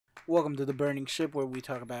Welcome to the Burning Ship, where we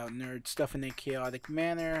talk about nerd stuff in a chaotic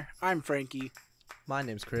manner. I'm Frankie. My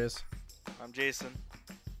name's Chris. I'm Jason.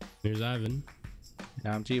 Here's Ivan.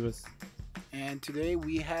 Yeah, I'm Jeebus. And today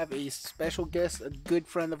we have a special guest, a good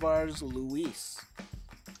friend of ours, Luis.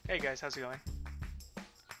 Hey guys, how's it going?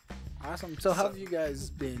 Awesome. So how have you guys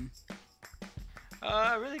been?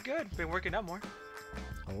 Really good. Been working out more.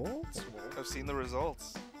 Oh, I've seen the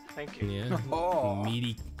results. Thank you. Yeah. Oh.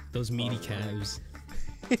 Those meaty calves.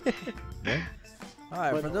 all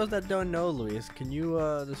right. For those that don't know, Luis, can you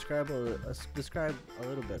describe a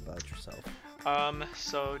little bit about yourself?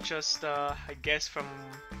 So just I guess from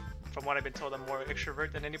what I've been told, I'm more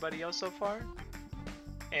extrovert than anybody else so far,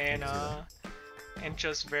 and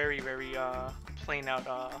just very plain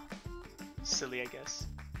out silly, I guess.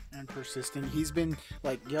 And persistent. He's been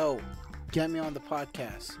like, yo, get me on the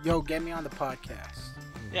podcast. Yo, get me on the podcast.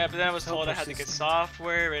 Yeah, but then I was So told I had to get persistent.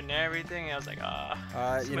 software and everything, and I was like,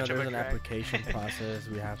 it's You know, much of there's a an drag. application process.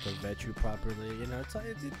 We have to vet you properly. You know,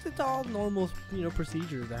 it's all normal,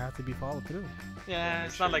 procedures that have to be followed through. Yeah,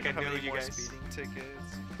 it's not like I How knew many you more guys. speeding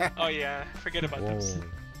tickets? Oh yeah, forget about those.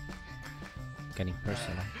 Getting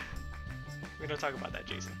personal. We don't talk about that,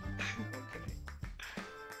 Jason. Okay.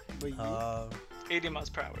 But you, 80 miles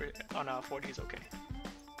per hour on 40 is okay.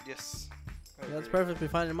 Yes. I That's agree. perfectly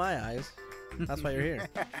fine in my eyes. That's why you're here.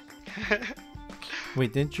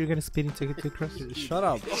 Wait, didn't you get a speeding ticket too, Chris? Shut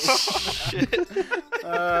up. Shit.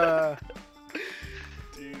 uh,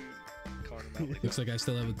 Dude. Calling him out like Looks like I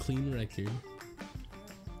still have a clean record.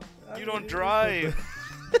 that. You don't drive.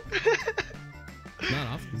 Not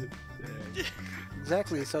often.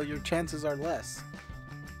 exactly. So your chances are less.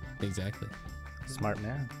 Exactly. Smart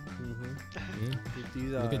man. Yeah.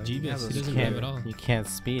 Look Look at Jeebus. He doesn't You drive at all. You can't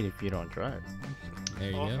speed if you don't drive.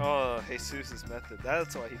 There you Oh, go. oh, Jesus' method.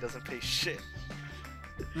 That's why he doesn't pay shit.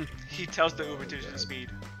 He tells the Uber to the speed.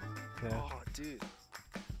 Oh, dude.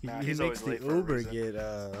 Nah, he he's makes always the late for a Uber reason. get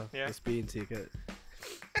Yeah. the speeding ticket.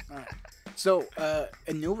 So,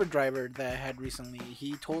 an Uber driver that I had recently,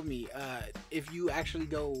 he told me, if you actually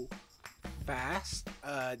go fast,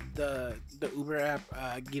 the Uber app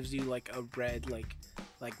gives you like a red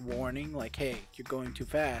like warning, like, hey, you're going too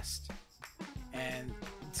fast, and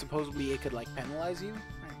supposedly it could like penalize you.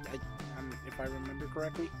 If I remember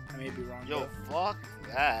correctly, I may be wrong. Yo, fuck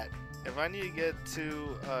that. If I need to get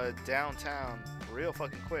to downtown real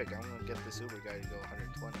fucking quick, I'm gonna get this Uber guy to go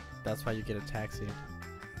 120. That's why you get a taxi.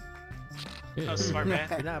 Yeah. Oh, smart man.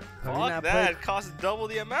 You're not. Fuck that. It costs double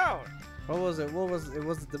the amount. What was it? Was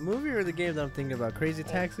it the movie or the game that I'm thinking about? Crazy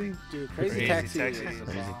Taxi? Dude, Crazy Crazy Taxi. Taxi is is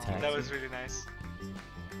Crazy bomb. Taxi. That was really nice.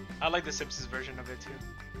 I like the Simpsons version of it too.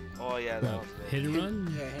 Oh, yeah, that What, was good. hit and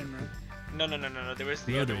run? Yeah, him, right? No. There was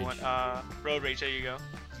the Road other Rage. one. Road Rage. There you go.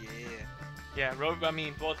 Yeah.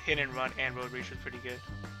 Yeah, both Hit and Run and Road Rage was pretty good.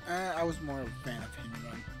 I was more of a fan of him.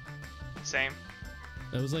 Run. Same.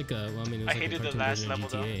 That was like a. Well, I mean, it was I like hated a the cartoon last version of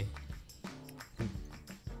level, though. GTA.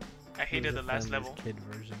 I hated the last level. Kid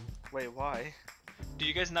version. Wait, why? Do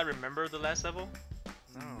you guys not remember the last level?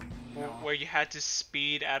 No. Where you had to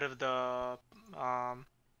speed out of the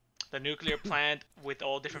nuclear plant with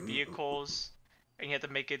all different vehicles, and you had to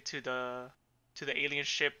make it to the alien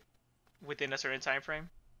ship within a certain time frame.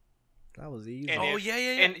 That was easy. And Oh, if- yeah.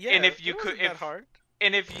 and if you it could- wasn't that if- hard.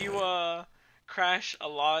 And if you crash a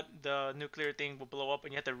lot, the nuclear thing will blow up,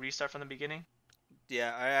 and you have to restart from the beginning.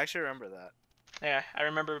 Yeah, I actually remember that. Yeah, I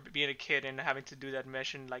remember being a kid and having to do that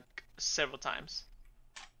mission like several times.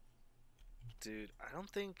 Dude, I don't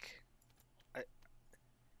think...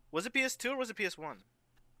 Was it PS2 or was it PS1?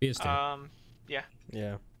 PS2. Yeah,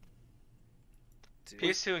 Yeah. Dude.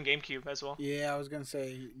 PS2 and GameCube as well. Yeah, I was gonna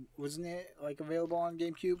say, wasn't it like available on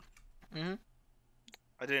GameCube? Mm-hmm.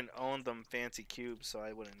 I didn't own them fancy cubes, so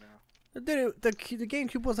I wouldn't know. The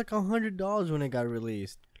GameCube was like $100 when it got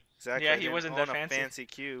released. Exactly. Yeah, I he didn't wasn't own that a fancy.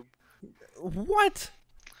 cube. What?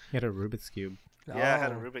 He had a Rubik's Cube. Yeah, I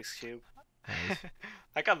had a Oh. Rubik's Cube.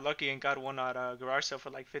 I got lucky and got one at a garage sale for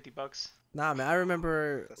like $50. Nah, man. I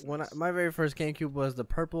remember That's when nice. my very first GameCube was the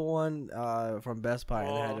purple one from Best Buy,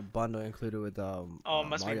 and it had Oh. a bundle included with Must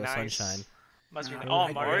Mario be nice. Sunshine. Must be Nah, nice. I Oh,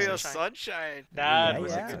 like Mario, Mario Sunshine. Sunshine. That Yeah,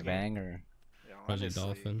 was yeah. a It's a good game. banger. Yeah, Project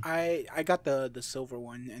honestly. Dolphin. I got the silver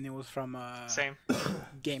one, and it was from Same.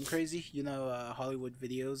 Game Crazy. You know, Hollywood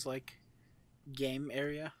Videos like game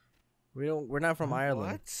area. We're not from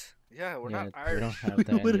Ireland. What? Yeah, we're Yeah, not we Irish. don't have that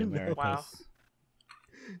in the Wouldn't- Americas. Wow.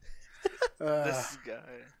 This guy.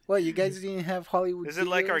 What, you guys didn't have Hollywood? Is it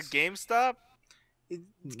like our Videos? GameStop?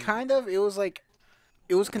 Kind of. It was like,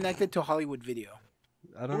 it was connected to Hollywood Video.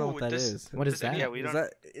 I don't know Ooh, what that this- is. What is Does that? it- Yeah, we Is don't.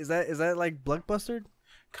 that is that like Blockbuster?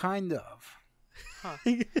 Kind of. Huh.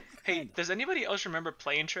 Hey, Kinda. does anybody else remember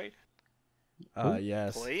Play and Trade?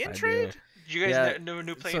 Yes. Play and I do. Trade? Did you guys Yeah, know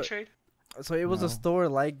Play and so- Trade? So it was No. a store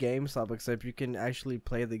like GameStop, except you can actually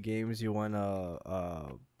play the games you wanna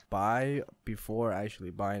buy before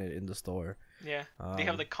actually buying it in the store. Yeah. They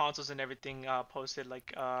have Um, the consoles and everything posted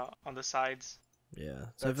like on the sides. Yeah.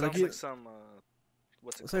 So That if sounds you, like some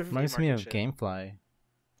what's it So called? if- Flea Reminds me market of shit. GameFly.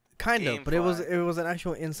 kind of, but it was GameFly. an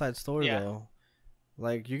actual inside store Yeah. though.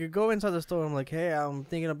 Like you could go inside the store and like, hey, I'm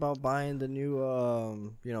thinking about buying the new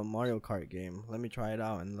Mario Kart game. Let me try it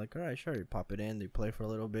out. And like, all right, sure. You pop it in, they play for a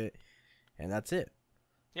little bit, and that's it.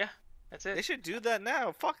 That's They it. should do that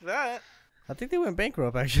now. Fuck that. I think they went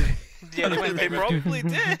bankrupt actually. Yeah, they went They bankrupt. probably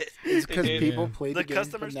did. It's because did, people yeah. play The the games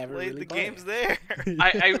customers but never played really the buy games it. there.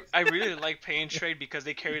 I really like Pay and Trade because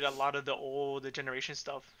they carried a lot of the old generation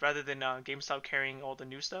stuff rather than GameStop carrying all the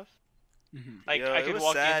new stuff. Mhm. Like Yo, I it could was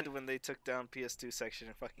walk sad in. when they took down PS2 section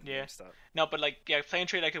in fucking Yeah. GameStop. No, but like yeah, Play and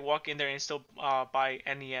Trade I could walk in there and still buy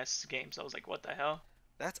NES games. I was like, what the hell?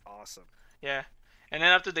 That's awesome. Yeah. And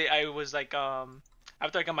then after I was like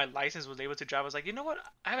after I got my license, was able to drive. I was like, you know what?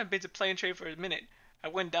 I haven't been to Play and Trade for a minute. I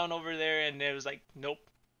went down over there and it was like, nope.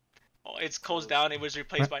 Oh, it's closed down. It was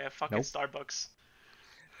replaced by a fucking Nope. Starbucks.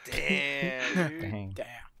 Damn, dude. Dang. Damn.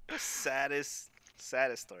 The saddest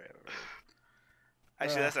story I've ever heard.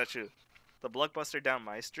 Actually, Uh. that's not true. The Blockbuster down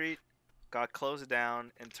my street got closed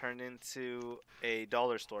down and turned into a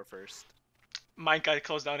dollar store first. Mine got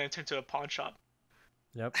closed down and turned to a pawn shop.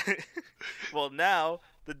 Yep. Well, now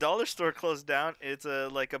the dollar store closed down. It's a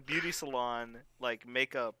beauty salon, like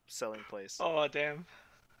makeup selling place. Oh damn.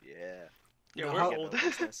 Yeah. Yeah, No, we're how- old.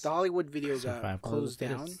 The Hollywood video got Survival closed of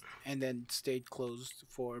the down fittest. and then stayed closed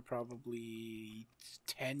for probably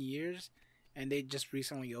 10 years. And they just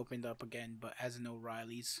recently opened up again, but as in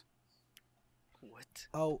O'Reilly's. What?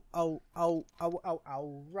 Oh,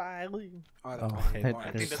 Riley. Oh, Oh, okay, I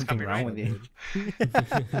think there's that's something wrong with you.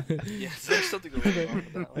 Yes, there's something going on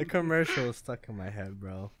with that The one. commercial is stuck in my head,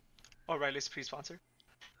 bro. O'Reilly's pre-sponsor.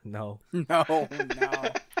 No. No, no,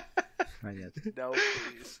 Not yet. No,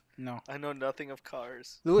 please. no. I know nothing of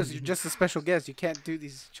cars. Lewis, you're just a special guest. You can't do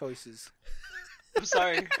these choices. I'm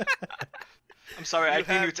sorry. I'm sorry. You I need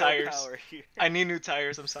have new no tires. power here. I need new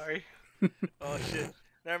tires. I'm sorry. Oh shit.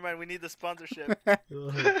 Never mind. We need the sponsorship.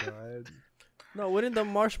 Oh, God. No, wouldn't the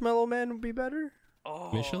Marshmallow Man be better?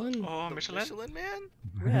 Oh, Michelin? Oh, the Michelin? Michelin Man.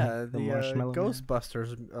 Yeah, The the Marshmallow Man?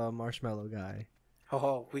 Ghostbusters marshmallow guy.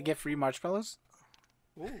 Oh, we get free marshmallows?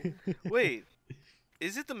 Ooh. Wait,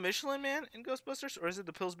 is it the Michelin Man in Ghostbusters or is it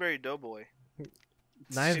the Pillsbury Doughboy?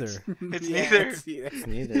 Neither. It's neither. It's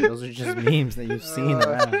Neither. Those are just memes that you've seen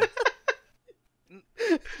around.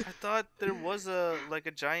 I thought there was a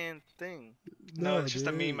giant thing. No, it's just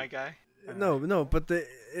a dude. meme, my guy. No, but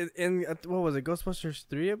in what was it? Ghostbusters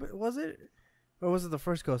 3? Was it? Or was it the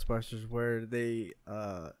first Ghostbusters where they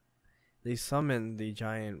summoned the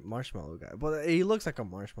giant marshmallow guy? Well, he looks like a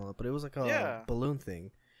marshmallow, but it was like a Yeah. balloon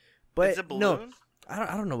thing. But It's a balloon. no,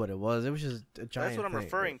 I don't know what it was. It was just a giant. That's what I'm thing.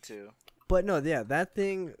 referring to. But no, yeah, that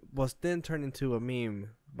thing was then turned into a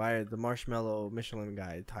meme by the marshmallow Michelin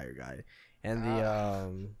guy, tire guy, and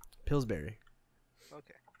the Pillsbury.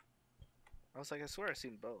 Okay. I was like, I swear I've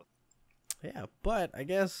seen both. Yeah, but I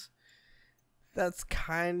guess that's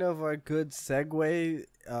kind of a good segue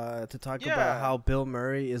to talk Yeah. about how Bill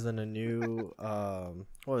Murray is in a new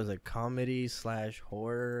what was it, comedy /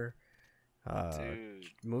 horror Dude,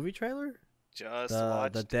 movie trailer? just The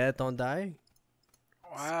watched. Dead Don't Die.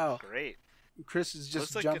 Wow. Great. Chris is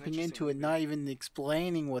just Looks like an jumping interesting into it, movie. not even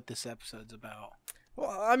explaining what this episode's about. Well,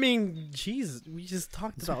 I mean, jeez, we just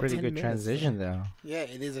talked It's a about pretty 10 good minutes. transition, though. Yeah,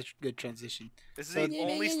 it is a good transition. This is So- the Yeah,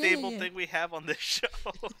 only yeah, yeah, stable yeah. thing we have on this show.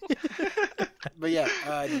 But yeah,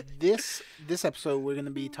 this episode we're gonna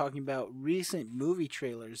be talking about recent movie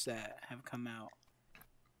trailers that have come out.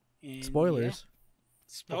 And, Spoilers.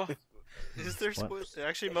 yeah, spoilers. Is there What? spoilers?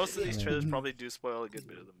 Actually, most of these trailers probably do spoil a good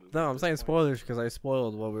bit of the movie. No, at I'm this saying point. spoilers because I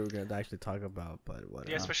spoiled what we were going to actually talk about, but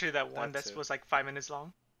whatever. Yeah, especially that one That that too. was like 5 minutes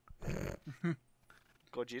long.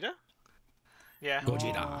 Gogeta? Yeah.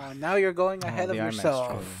 Oh, now you're going ahead the of IMAX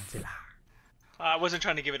yourself. trailer. I wasn't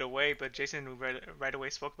trying to give it away, but Jason right away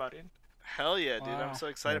spoke about it. Hell yeah, dude! Wow. I'm so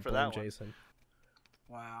excited for that one, Jason.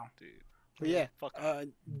 Wow. dude. But yeah, Fuck.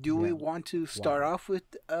 do we Yeah. want to start off with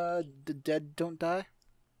The Dead Don't Die?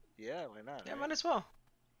 Yeah, why not? Yeah, right? might as well.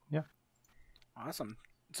 Awesome.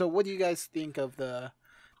 So what do you guys think of the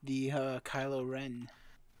Kylo Ren?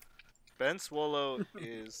 Ben Swallow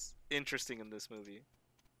is interesting in this movie.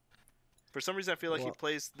 For some reason, I feel like he Well-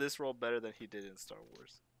 plays this role better than he did in Star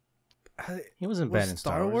Wars. He wasn't Was bad in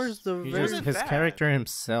Star Wars the He very- just, his Bad. character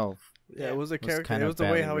himself. Yeah, it was a was character. kind It of was the way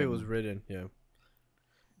badly how he written. was written. Yeah.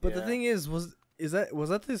 But the thing is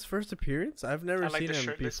that his first appearance? I've never like seen the him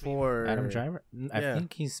shirtless meme. before. Adam Driver. I Yeah.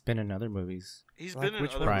 think he's been in other movies. He's Like been in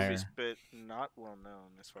which other prior? movies, but not well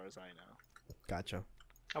known as far as I know. Gotcha.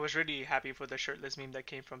 I was really happy for the shirtless meme that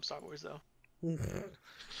came from Star Wars, though. The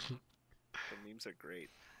memes are great.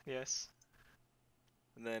 Yes.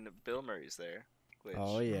 And then Bill Murray's there, which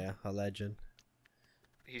Oh yeah, a legend.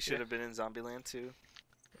 he should have been in Zombieland too.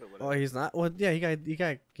 But Oh, whatever. he's not. Well, yeah, he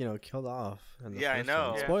got killed off. In the Yeah, I first know.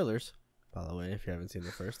 one. Yeah. Spoilers, by the way, if you haven't seen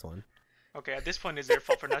the first one. Okay, at this point, it's their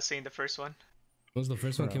fault for not seeing the first one. What was the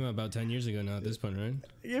first one? Came out about 10 years ago now at this point, right?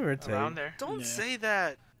 Give or take. Around there. Don't Yeah. say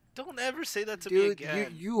that. Don't ever say that to me Dude,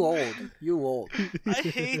 again. you old. You old. I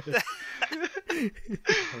hate that.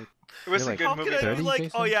 It was You're a like, good How movie, can I though. be 30, like,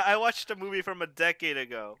 Jason? oh yeah, I watched a movie from a decade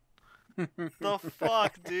ago. The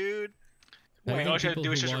fuck, dude? I mean, think all you have to people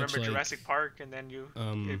do is who just watch, remember like, Jurassic Park, and then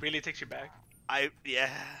it really takes you back. Yeah.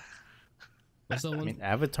 What's that I one? mean,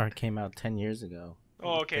 Avatar came out 10 years ago.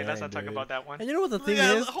 Oh, okay, let's Dang, not talk dude. about that one. And you know what the thing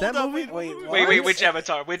Yeah, is? hold That up, movie. Wait, Wait, what? which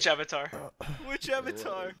Avatar? Which Avatar? Which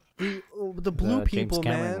Avatar? The blue The people, James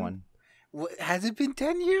Cameron man. one. What, has it been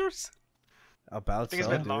 10 years? About think it's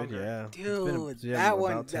so, been dude. longer. Yeah, Dude, it's been, that about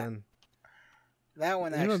one- 10. That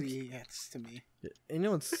one You know, actually gets to me. You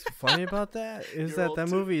know what's funny about that is You're that old that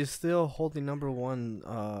too. movie is still holding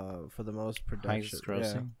 #1 for the most production. Highest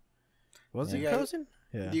grossing. Yeah. Was it Yeah. grossing?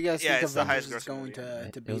 Yeah. Do you guys Yeah, think it's the Avengers highest is going grossing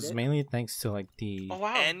movie. to It beat was it? mainly thanks to like the Oh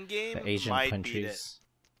wow! Endgame the Asian might beat countries.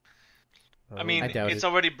 I mean, I doubt it's it.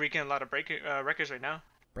 already breaking a lot of records right now.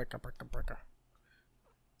 breaker.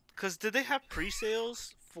 Because did they have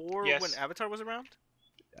pre-sales for Yes. when Avatar was around?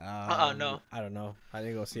 No. I don't know. I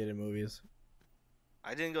didn't go see it in movies.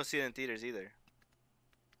 I didn't go see it in theaters either.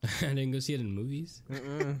 I didn't go see it in movies.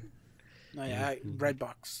 Mm-mm. No, yeah,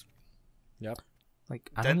 Redbox. Like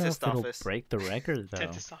I don't know if Dentist it'll office. break the record though,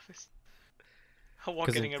 Dentist office. While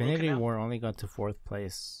because getting a root Infinity canal. War only got to 4th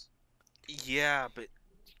place. Yeah, but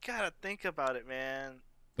you gotta think about it, man.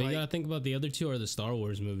 But Like- you gotta think about the other two are the Star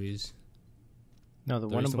Wars movies. No, the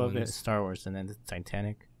The one recent above it ones. is Star Wars, and then the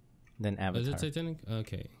Titanic, then Oh, is Avatar. it Titanic?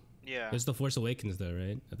 Okay. Yeah. It's The Force Awakens though,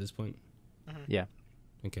 right? At this point. Yeah.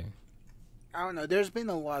 Okay. I don't know. There's been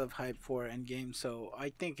a lot of hype for Endgame, so I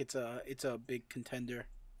think it's a big contender.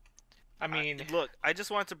 I mean, Look, I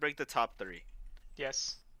just want to break the top 3.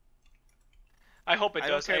 yes. I hope it I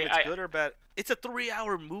don't does. care if it's I good or bad. It's a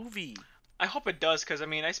 3-hour movie. hope it does, because I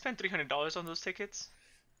mean, I spent $300 on those tickets.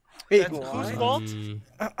 Wait, That's what? whose fault?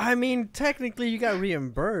 I mean, technically, you got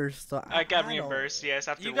reimbursed. So I got don't- reimbursed, yes,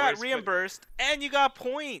 afterwards. You got but- reimbursed and you got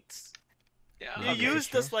points. Yeah, You okay.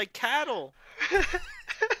 used us like cattle.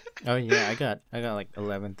 Oh yeah, I got like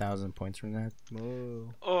 11,000 points from that.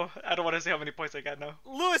 Whoa. Oh, I don't want to say how many points I got now.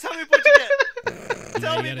 Lewis, how many points you get?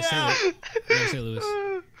 Tell you me gotta now. say it. You gotta say it,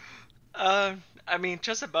 Lewis. I mean,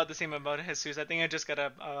 just about the same amount as Jesus. I think I just got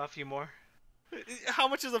a few more. How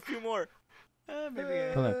much is a few more?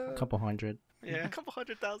 Maybe. Probably like a couple hundred. A Yeah. couple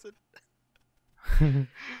 100,000.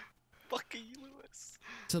 Fucking you, Lewis.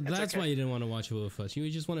 So that's okay. why you didn't want to watch it with us. You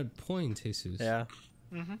just wanted points, Jesus. Yeah.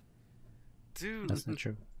 Mhm. Dude, That's not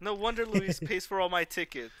true. no wonder Luis pays for all my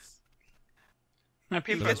tickets. I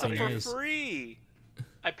pay He for gets That's them everybody. for nice. free.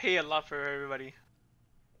 I pay a lot for everybody.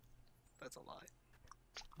 That's a lie.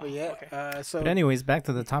 But yeah. Okay. So But anyways, back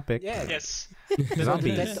to the topic. yeah. Yes.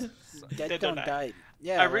 Zombies. Dead Dead don't don't die.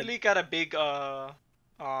 Yeah. I like- really got a big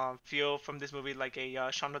feel from this movie, like a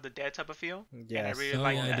Shaun of the Dead type of feel. And I Yes. really Oh,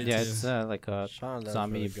 like yeah, I that. did Yeah, too. it's like a Shaun, that was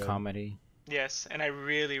zombie really good. comedy. Yes, and I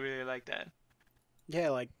really, really like that. Yeah,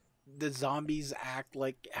 like the zombies act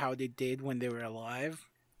like how they did when they were alive.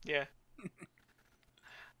 Yeah.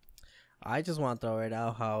 I just want to throw it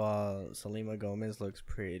out how Selena Gomez looks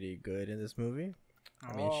pretty good in this movie.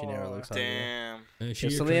 I mean, she never Oh, looks ugly. Damn. She If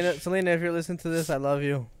your Selena, crush? Selena, if you're listening to this, I love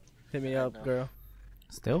you. Hit me I up, know. girl.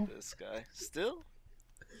 Still? This guy. Still?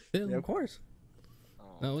 Still. Yeah, of course.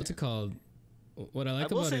 Oh, No, what's it called? What I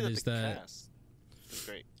like I will about say it that is the that cast is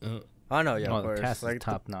great. I know, yeah, Oh, of the course. cast Like is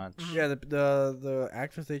top notch. yeah, the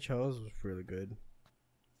actress they chose was really good.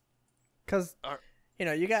 Cause Are-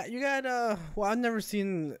 you got well, I've never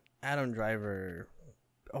seen Adam Driver.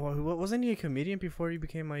 Oh, wasn't he a comedian before he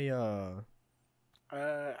became a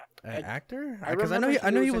I actor? I Because remember I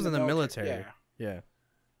know he in was in the military. Yeah. Yeah.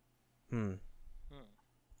 Hmm. Hmm.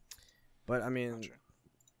 But I mean, Not sure.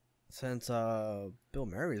 since Bill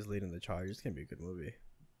Murray is leading the charge, it's gonna be a good movie.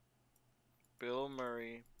 Bill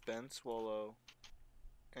Murray, Ben Swallow,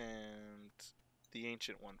 and the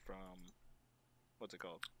ancient one from what's it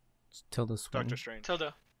called? Tilda Swinton. Doctor Strange.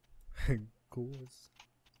 Tilda. Cool.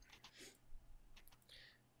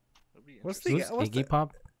 It'll be What's interesting. Who's what's Iggy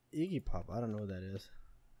Pop? Iggy Pop? I don't know what that is.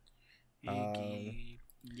 Iggy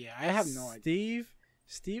Yeah, I have no idea.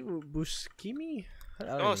 Steve Buscemi.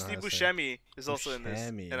 Oh, Steve Buscemi is also in this,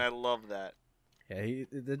 Buscemi. and I love that. Yeah,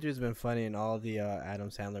 that dude's been funny in all the Adam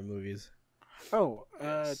Sandler movies. Oh,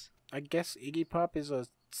 Yes. I guess Iggy Pop is a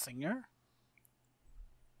singer.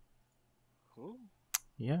 Who?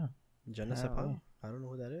 Yeah. Je ne sais pas. Oh. I don't know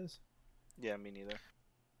who that is. Yeah, me neither.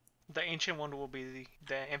 The ancient one will be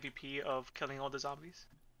the MVP of killing all the zombies.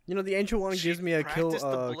 You know, the ancient one She gives me a Kill practiced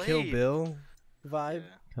the Kill blade. Bill vibe.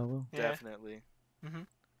 Yeah, Hello. Yeah. definitely. Mhm.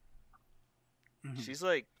 She's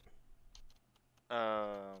like,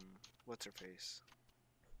 what's her face?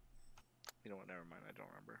 You know what? Never mind. I don't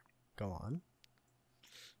remember. Go on.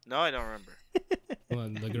 No, I don't remember.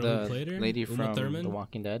 What, the girl The who played her? lady Uma from Thurman? The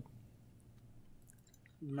Walking Dead.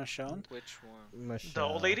 Michonne. Which one? Michelle.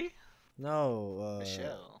 The old lady? No.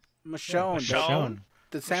 Michelle. Michonne. Michonne.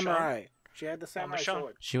 The samurai. She had the samurai Michonne.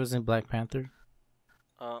 sword. She was in Black Panther.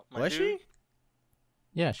 My Was dude, she?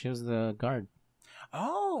 Yeah, she was the guard.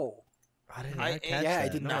 Oh, I did I not catch yeah, I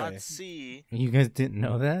that. did No not way. see. You guys didn't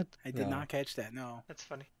know that? I did No. not catch that. No. That's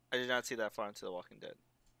funny. I did not see that far into The Walking Dead.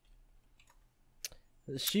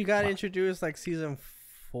 She got Wow. introduced like season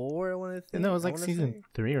 4. I want to think. No, it was I like wanna season say.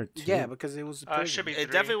 3 or 2. Yeah, because it was. A Should be It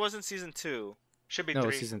 3. definitely wasn't season 2. Should be No, it 3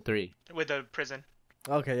 was season 3. with the prison.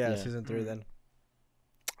 Okay, yeah, Yeah. season 3 then.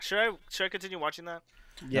 Should I continue watching that?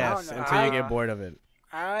 Yes, no, until you I- get bored of it.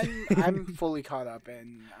 I'm fully caught up,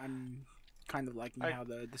 and I'm kind of liking I- how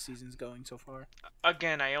the season's going so far.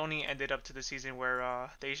 Again, I only ended up to the season where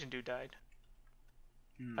the Asian dude died.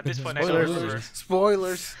 Mm. At this point, I don't Spoilers. remember.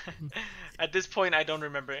 Spoilers. At this point, I don't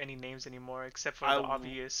remember any names anymore except for I the w-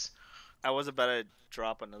 obvious. I was about to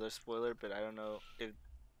drop another spoiler, but I don't know if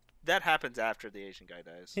that happens after the Asian guy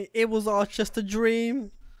dies. It was all just a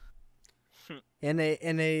dream.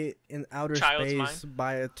 in outer Child's space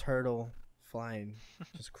by a turtle flying,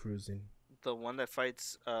 just cruising. The one that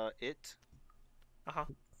fights it.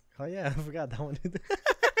 Oh yeah, I forgot that one.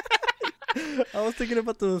 I was thinking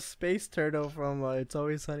about the space turtle from It's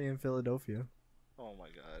Always Sunny in Philadelphia. Oh my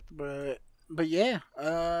god. But yeah,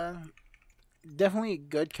 definitely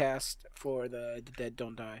good cast for the Dead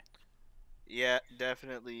Don't Die. Yeah,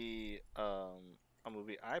 definitely a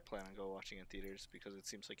movie I plan on go watching in theaters because it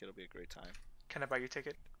seems like it'll be a great time. Can I buy your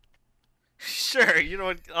ticket? Sure, you know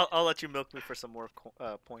what? I'll let you milk me for some more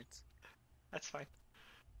points. That's fine.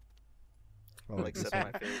 Oh, Like this,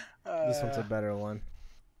 accept my fate. this one's a better one.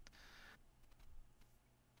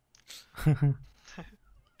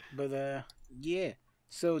 But yeah.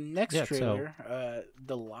 So next Yeah, so- trailer,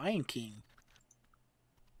 The Lion King.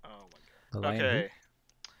 Oh The my god. Lion Okay.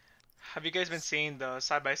 Have you guys been seeing the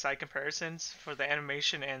side-by-side comparisons for the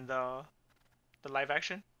animation and the live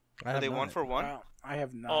action? I Are have they not. one for one? I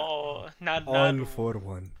have not. Oh, not One for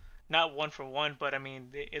one. not one for one, but I mean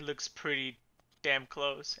it looks pretty damn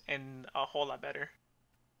close and a whole lot better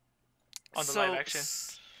on the live action.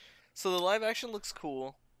 So the live action looks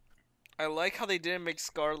cool. I like how they didn't make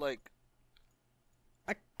Scar like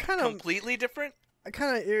I kind of, completely different. he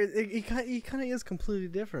kind of is completely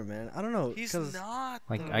different, man. I don't know. He's 'cause not.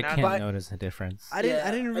 Like, though. I Not- can't But- notice a difference. I didn't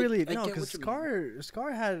Yeah, really I know get because what you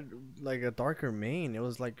Scar had like a darker mane. It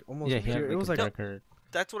was like almost Yeah, he had pure. like It was a like darker.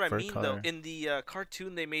 That's what I fur mean though. color. In the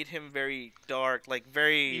cartoon, they made him very dark, like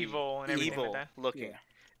very Evil and everything evil like that. looking. Yeah.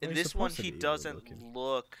 In Well, he's this one, supposed to he be evil doesn't looking.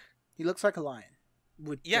 look. He looks like a lion.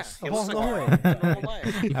 With Yeah, just- he Oh, looks no like way. a normal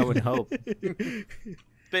lion. I would hope.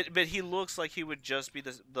 But he looks like he would just be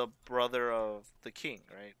the brother of the king,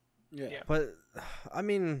 right? yeah. Yeah. But I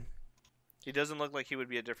mean, He doesn't look like he would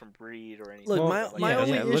be a different breed or anything. Look, like my yeah, that.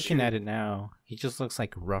 only yeah. Looking issue- at it now, he just looks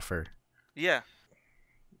like rougher. Yeah,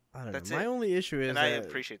 I don't That's know. My it. only issue is and I that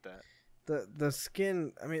appreciate that. the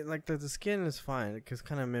skin. I mean, like the skin is fine because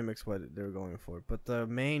kind of mimics what they were going for. But the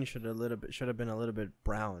mane should have been a little bit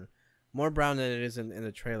brown, more brown than it is in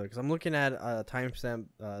the trailer. Because I'm looking at timestamp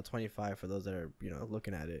 25 for those that are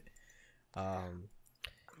looking at it. I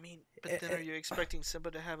mean, but then are you expecting Simba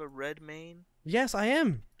to have a red mane? Yes, I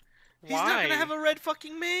am. He's not Why? gonna have a red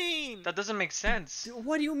fucking mane. That doesn't make sense.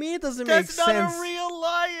 What do you mean it doesn't make That's not sense? a real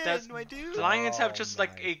lion, That's- my dude. Lions have Oh just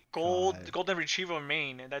like my a God. golden retriever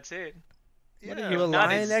mane, and that's it. What Yeah. are you, a Not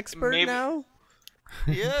lion as- expert maybe- now?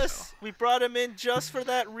 Yes, we brought him in just for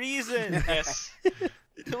that reason. Yes,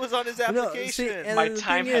 It was on his No, application. see, and my the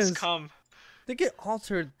time thing has is- come. They get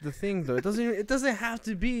altered the thing though. It doesn't have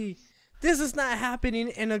to be. This is not happening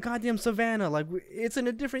in a goddamn savannah. Like it's in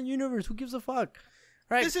a different universe. Who gives a fuck?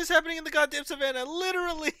 Right? This is happening in the goddamn savannah,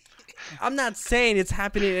 literally. I'm not saying it's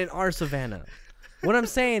happening in our savannah. What I'm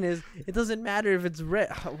saying is it doesn't matter if it's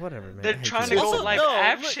red. Whatever, man. They're I hate trying to to say go this. live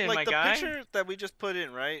action, like my the guy. picture that we just put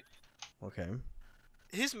in, right? Okay.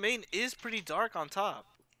 His mane is pretty dark on top.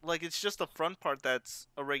 like it's just the front part that's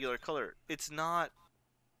a regular color. It's not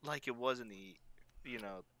like it was in the, you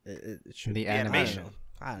know, It should The be. I don't animation. know.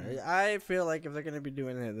 I feel like if they're gonna be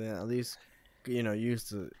doing it, then at least use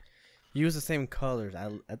the same colors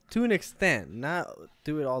to an extent. Not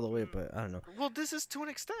do it all the way, but I don't know. well, this is to an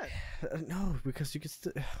extent. No, because you can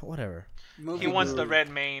still whatever. He wants the Movie red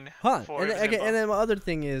mane Huh? for And, Simba. and then my other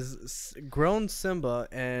thing is, grown Simba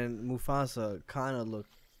and Mufasa kind of look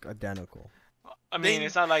identical. I mean, They-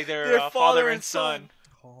 it's not like they're, they're father and son.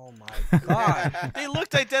 Oh my god! They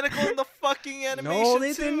looked identical in the fucking animation No,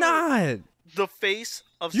 they too. did not. The face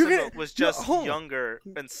of You're Simba gonna- was no, just hold on. younger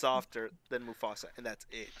and softer than Mufasa, and that's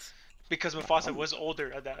it. Because Mufasa was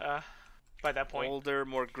older at that by that point, Older,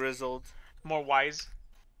 more grizzled. more wise.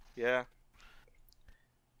 Yeah.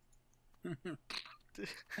 You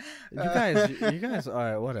guys, all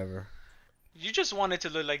right, whatever. You just want it to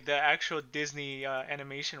look like the actual Disney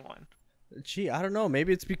animation one. Gee, I don't know.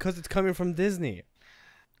 Maybe it's because it's coming from Disney.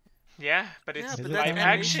 Yeah, but it's Yeah, but but that's live that's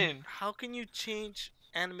action. animation. How can you change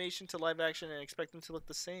animation to live action and expect them to look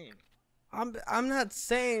the same? I'm not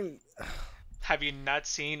saying. Have you not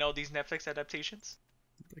seen all these Netflix adaptations?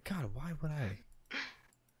 God, why would I?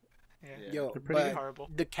 Yeah, Yeah. Yo, They're pretty but horrible.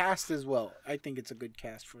 the cast as well. I think it's a good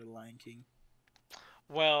cast for The Lion King.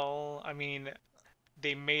 Well, I mean,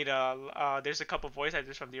 they made there's a couple voice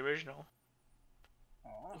actors from the original.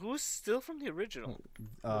 Who's still from the original?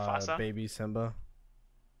 Mufasa? Baby Simba.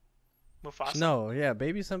 Mufasa. No, yeah,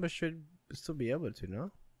 Baby Simba should still be able to.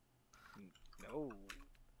 No. No.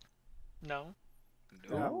 No,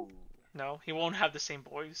 No. no, he won't have the same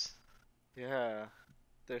voice. Yeah.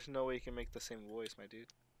 There's no way you can make the same voice, my dude.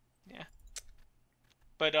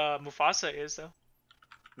 But Mufasa is though.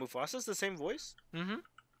 Mufasa's the same voice? Mm-hmm.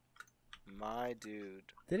 My dude.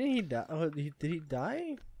 Didn't he die? Oh, did he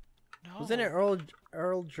die? No. Wasn't it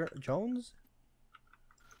Earl Jones?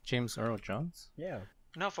 James Earl Jones? Yeah.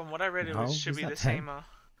 No, from what I read, it No, should he's be not the dead. same.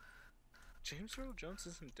 James Earl Jones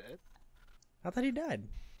isn't dead? I thought he died.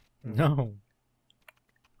 No.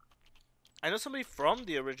 I know somebody from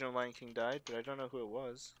the original Lion King died, but I don't know who it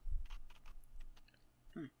was.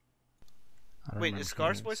 I don't Wait, remember is who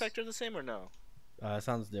Scar's it voice is. actor the same or no?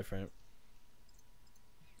 Sounds different.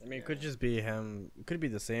 I mean, it could just be him. It could be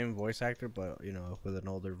the same voice actor, but with an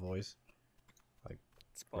older voice,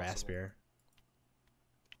 It's possible. raspier.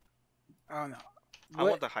 I don't know. I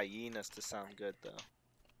want the hyenas to sound good though.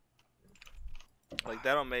 Like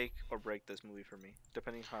that'll make or break this movie for me,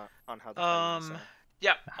 depending on how the hyenas sound.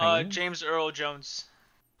 Yeah, Hyena? James Earl Jones.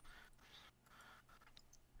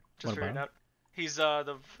 Just What figured about out. He's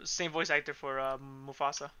the same voice actor for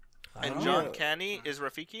Mufasa. I And don't John know. Canny is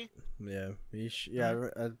Rafiki? Yeah,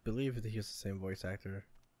 I believe that he's the same voice actor.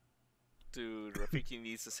 Dude, Rafiki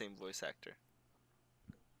needs the same voice actor.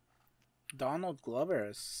 Donald Glover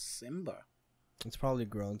as Simba. It's probably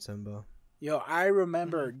grown Simba. Yo, I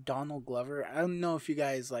remember Donald Glover. I don't know if you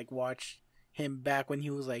guys watched him back when he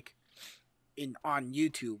was on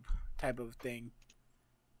YouTube type of thing.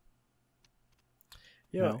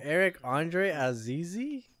 Yo, No. Eric Andre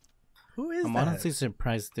Azizi? Who is I'm that? honestly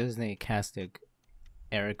surprised Disney casted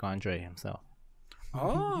Eric Andre himself.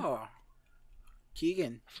 Oh,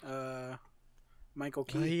 Keegan. Michael Oh,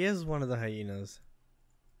 Keegan. he is one of the hyenas.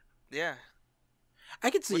 Yeah. I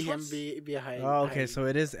could see Which him one's- be a high. Oh, okay, so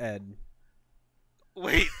it is Ed.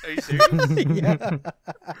 Wait, are you serious? yeah.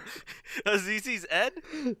 Azizi's Ed?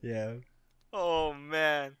 Yeah, Oh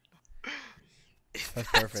man. that's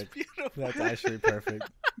perfect. Beautiful. That's actually perfect.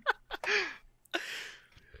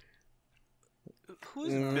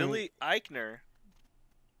 Who's Mm. Billy Eichner?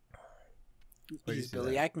 Where'd you He's see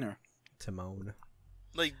Billy that? Eichner. Timon.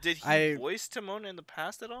 Like, did he I- voice Timon in the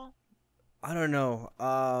past at all? I don't know.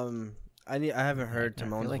 I haven't heard I feel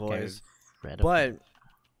Timon's like voice, I've read but about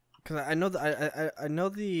because I know I know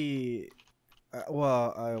the.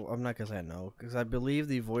 I'm not gonna say I know because I believe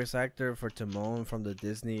the voice actor for Timon from the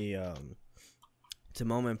Disney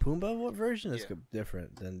Timon and Pumbaa version is Yeah.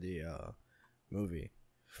 different than the movie.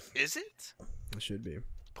 Is it? It should be.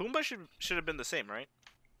 Pumbaa should have been the same, right?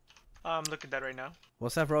 I'm looking at that right now. Well,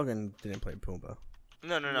 Seth Rogen didn't play Pumbaa.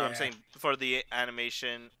 No. I'm Yeah. saying for the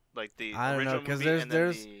animation, like the I don't know, original 'cause movie, there's- and then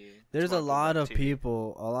there's- the There's a Timon lot Pumbaa of TV.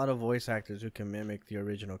 people, a lot of voice actors who can mimic the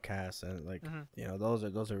original cast, and Mhm.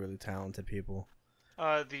 those are really talented people.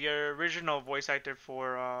 The original voice actor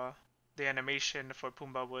for the animation for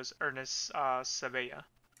Pumbaa was Ernest Sabella.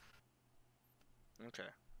 Okay.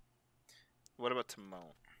 What about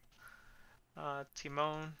Timon?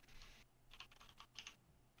 Timon.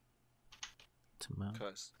 Timon.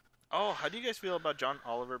 Cause, oh, how do you guys feel about John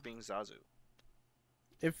Oliver being Zazu?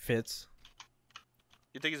 It fits.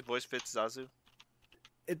 You think his voice fits Zazu?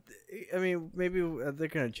 I mean, maybe they're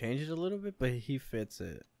gonna change it a little bit, but he fits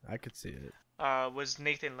it. I could see it. Was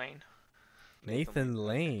Nathan Lane. Nathan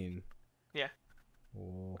Lane. Yeah.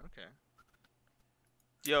 Whoa. Okay.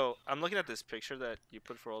 Yo, I'm looking at this picture that you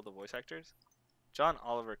put for all the voice actors. John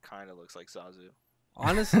Oliver kind of looks like Zazu.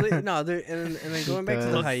 Honestly, no. And then going back to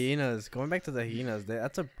the does. hyenas.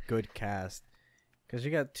 That's a good cast. Cause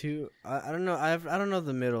you got two. I don't know. I don't know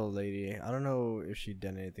the middle lady. I don't know if she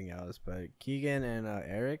done anything else. But Keegan and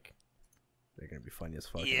Eric, they're gonna be funny as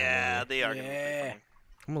fuck. Yeah, they are. Yeah. Gonna be pretty funny.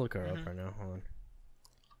 I'm gonna look her up right now. Hold on.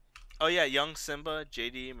 Oh yeah, young Simba,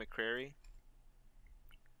 J.D. McCrary.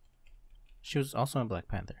 She was also in Black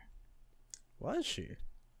Panther. Was she?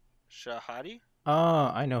 Shahadi.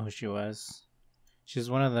 Oh, I know who she was. She's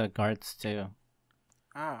one of the guards too.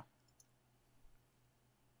 Ah.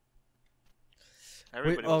 Wait,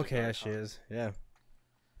 Everybody was a okay, yeah, guard, she huh? is. Yeah.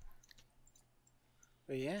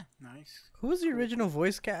 But yeah, nice. Who was the original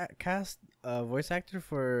voice voice actor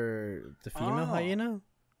for the female Oh. hyena?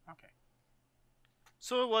 Okay.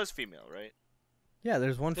 So it was female, right? Yeah,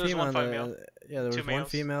 there's one There was female. one female, Yeah, there was two one males.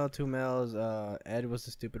 female, 2 males. Ed was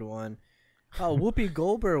the stupid one. Oh, Whoopi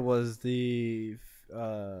Goldberg was the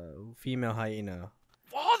female hyena.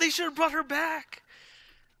 Oh, they should have brought her back.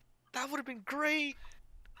 That would have been great.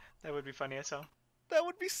 That would be funny as hell. That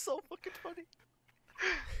would be so fucking funny.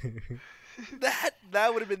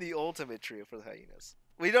 That would have been the ultimate trio for the hyenas.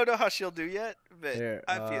 We don't know how she'll do yet, but Here,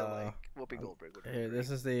 I feel like Whoopi um, Goldberg would. Here, this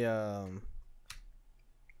is the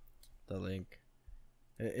link.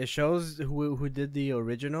 It shows who did the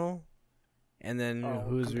original, and then Oh,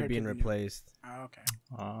 who's compared to being the new- replaced. Oh, okay.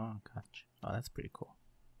 Oh, gotcha. Oh, that's pretty cool.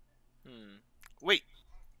 Wait,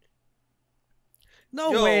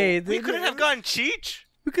 No yo, way! we couldn't have gotten Cheech.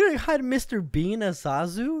 We could have had Mr. Bean as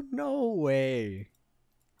Sazu? No way!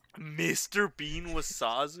 Mr. Bean was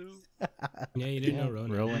Sazu. Yeah, you didn't know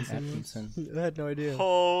Rowan. Rowan Atkinson was? Atkinson. I had no idea.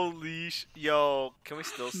 Holy yo! Can we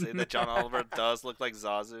still say that John Oliver does look like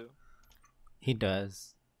Zazu? He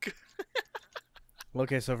does.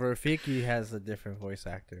 Okay, so for Rafiki has a different voice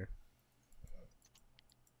actor.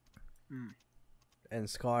 And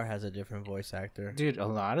Scar has a different voice actor. Dude, a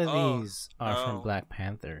lot of Oh, these are no. from Black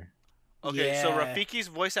Panther. Okay, so Yeah. Rafiki's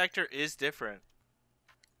voice actor is different.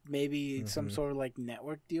 Maybe some Mhm. sort of like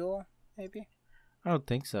network deal, maybe. I don't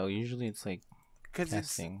think so. Usually it's like Because it's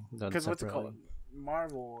casting done because what's it separately. called?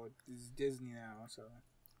 Marvel is Disney now, so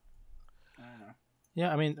I don't know.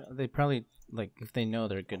 Yeah, I mean, they probably, like, if they know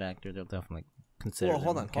they're a good actor, they'll definitely consider Well,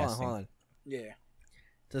 hold them on, in hold on, casting. hold on. Yeah.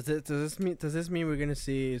 Does this mean we're gonna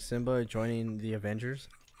see Simba joining the Avengers?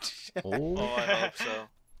 Oh, I hope so.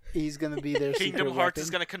 He's gonna be their Kingdom secret Hearts weapon. is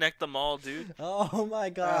gonna connect them all, dude. Oh my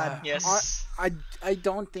God! Yes. I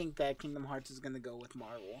don't think that Kingdom Hearts is gonna go with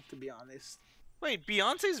Marvel, to be honest. Wait,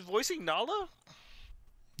 Beyonce's voicing Nala?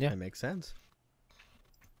 Yeah. That makes sense.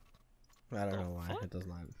 I don't know why fuck? it does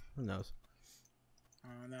not. Who knows?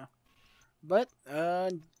 I don't know. But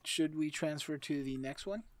should we transfer to the next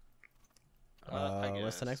one? I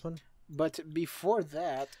What's the guess. next one? But before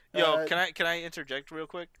that, Yo, can I interject real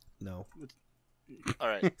quick? No. All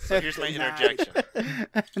right, so here's my Denied. interjection.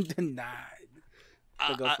 Denied.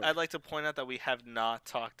 But go for it. I'd like to point out that we have not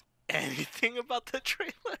talked anything about the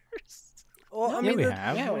trailers. Well, Yeah, we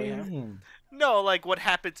have. yeah, What we do you have. mean? No, like what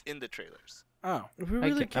happens in the trailers. Oh, we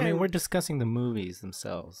really I mean, we're discussing the movies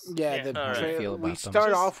themselves. yeah. Yeah. The Alright. tra- Feel we about them. start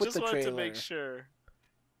Just- off with just the wanted trailer. to make sure.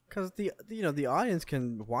 because the audience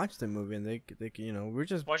can watch the movie and they can, we're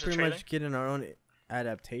just Watch the pretty trailer? much getting our own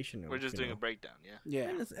adaptation. We're just doing a a breakdown, yeah. Yeah.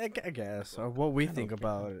 And I guess or what we think okay.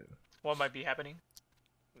 about it. What might be happening?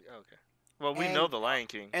 Okay. Well, we And- know the Lion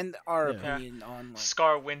King. And our Yeah. opinion on like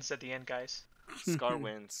Scar wins at the end, guys. Scar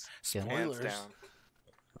wins, hands spoilers. down.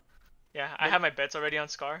 Yeah, I have my bets already on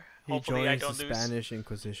Scar. He Hopefully, I joins don't the lose. Spanish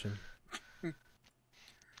Inquisition.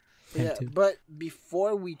 Yeah, Too. but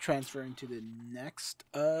before we transfer into the next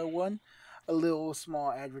one, a little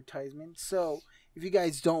small advertisement. So if you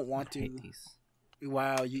guys don't want I hate to, these.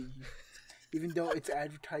 wow, even though it's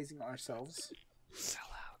advertising ourselves, Sell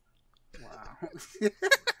out. wow.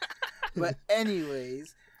 But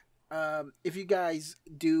anyways, if you guys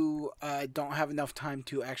don't have enough time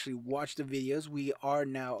to actually watch the videos, we are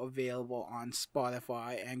now available on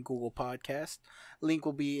Spotify and Google Podcast. Link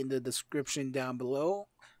will be in the description down below.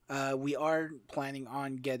 We are planning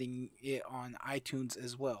on getting it on iTunes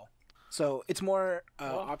as well. So it's more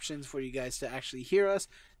options for you guys to actually hear us.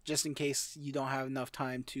 Just in case you don't have enough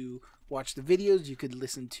time to watch the videos, you could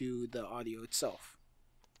listen to the audio itself.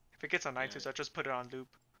 If it gets on iTunes, I'll just put it on loop.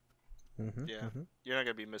 Mm-hmm, Yeah. You're not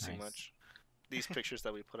gonna be missing Nice. much. These pictures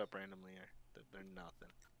that we put up randomly they're nothing.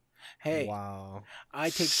 Hey, Wow. I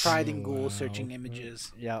take pride in Oh, Google wow. searching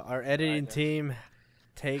images. Yeah, our editing know. team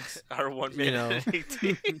takes. Our 1 You minute know. editing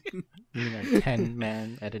team. You mean our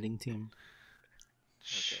 10-man editing team?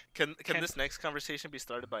 Okay. Can Can- this next conversation be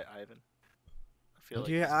started by Ivan? I feel like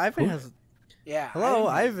Yeah, he's- Ivan Who? has. Yeah. Hello,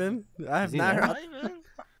 I Ivan. I have Is he not there? heard. Ivan.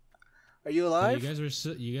 Are you Oh, alive?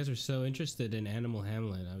 you guys were so interested in Animal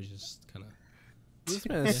Hamlet. I was just kind of. He's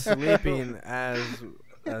been sleeping as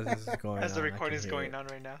this is going As the on. I can recording's hear going it. on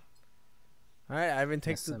right now. All right, Ivan,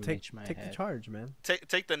 take the SMH charge, man.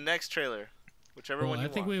 Take the next trailer, whichever Well, one you I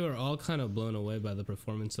think want. we were all kind of blown away by the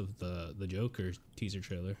performance of the Joker teaser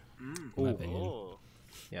trailer. Mm. In my opinion. Oh,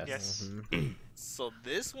 Yes. Yes. Mhm. so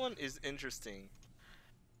this one is interesting.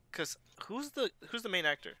 Cause who's the main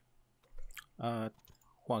actor?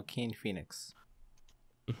 Joaquin Phoenix.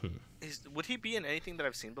 Would he be in anything that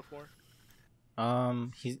I've seen before?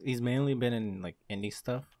 He's mainly been in like indie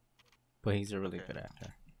stuff, but he's a really Okay. good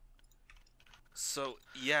actor. So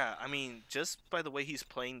yeah, I mean, just by the way he's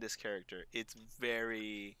playing this character, it's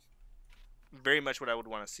very, very much what I would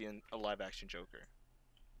want to see in a live-action Joker.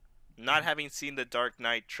 Not having seen the Dark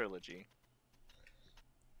Knight trilogy.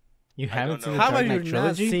 You I haven't don't seen know. the How Dark have you Knight not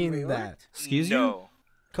trilogy? seen Wait, what? that? Excuse you? No.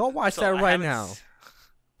 Go watch So that I right haven't now.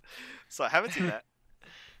 So I haven't seen that.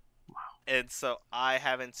 And so I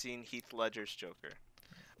haven't seen Heath Ledger's Joker.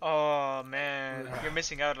 Oh man, you're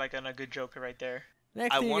missing out like on a good Joker right there.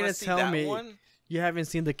 Next I thing you're want gonna to see tell that me one. you haven't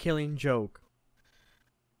seen The Killing Joke.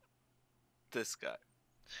 This guy.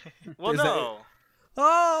 Well, Is that- no,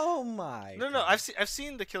 Oh my! no. God. I've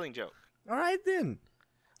seen The Killing Joke, All right then.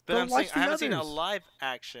 but Go I'm saying watch I the haven't seen a others. live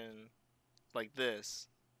action like this.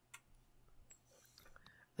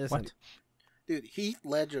 Listen, What? Dude, Heath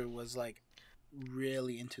Ledger was like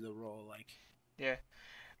really into the role. Like, Yeah.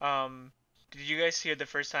 Did you guys hear the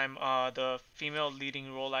first time the female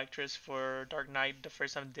leading role actress for Dark Knight, the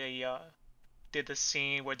first time they did the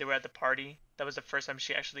scene where they were at the party? That was the first time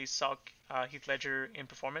she actually saw Heath Ledger in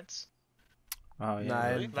performance. Oh yeah, nah, I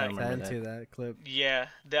really? didn't Like- I didn't see that clip. Yeah,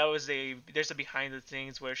 that was there's a behind the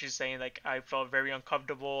scenes where she's saying like I felt very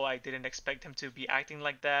uncomfortable. I didn't expect him to be acting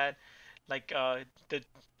like that. Like the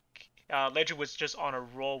Ledger was just on a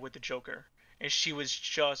roll with the Joker, and she was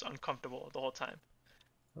just uncomfortable the whole time.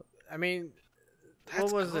 I mean, That's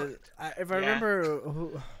what was good. it? If I Yeah.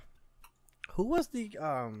 remember, who was the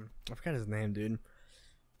I forgot his name, dude.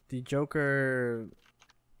 The Joker,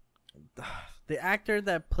 the actor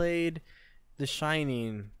that played The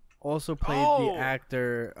Shining, also played Oh! the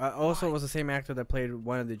actor. Also was the same actor that played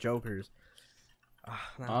one of the Jokers. Now I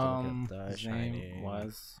have to look up The His name Shining.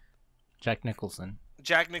 was Jack Nicholson.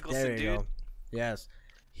 Jack There Nicholson, you dude. go. Yes,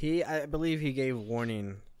 I believe he gave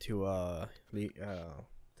warning to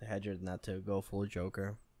to Hedger not to go full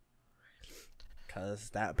Joker, cause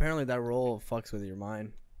apparently that role fucks with your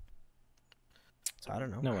mind. So I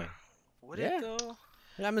don't know. No way. Would Yeah. it though?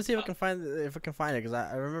 Yeah, I'm gonna see if I can find it, cause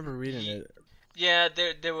I remember reading it. Yeah,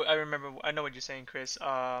 there. I remember. I know what you're saying, Chris.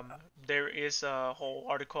 There is a whole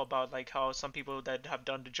article about like how some people that have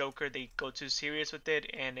done the Joker, they go too serious with it,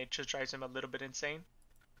 and it just drives them a little bit insane.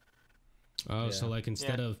 Oh, so Yeah. like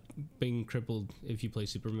instead of being crippled, if you play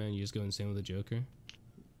Superman, you just go insane with the Joker.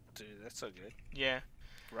 Dude, that's so good. Yeah,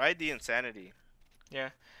 Ride the insanity.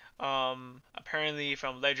 yeah. Apparently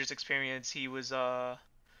from Ledger's experience, he was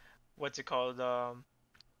what's it called?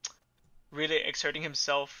 Really exerting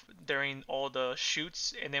himself during all the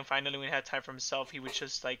shoots, and then finally when he had time for himself, he would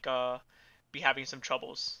just like be having some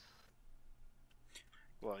troubles.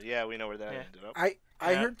 Well, yeah, we know where that Yeah. ended up. I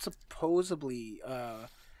Yeah. heard supposedly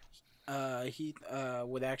he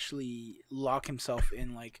would actually lock himself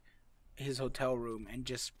in like his hotel room and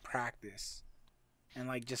just practice and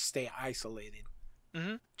like just stay isolated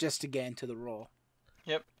Mhm. just to get into the role.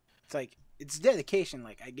 Yep. It's like it's dedication.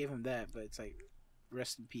 Like I give him that, but it's like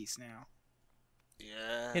rest in peace now.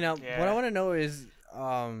 Yeah. You know, what Yeah. I want to know is,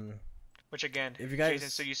 Which again, If you guys- Jason,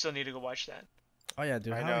 so you still need to go watch that. oh yeah,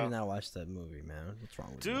 dude, I how have you know. not watched that movie, man? What's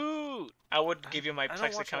wrong with you? Dude, I would give you my I don't Plex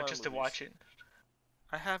watch a account lot of just to movies. watch it.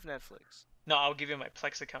 I have Netflix. No, I'll give you my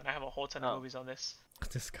Plex account. I have a whole ton of Oh. movies on this.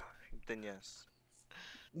 This guy. Then yes.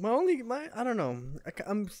 I don't know.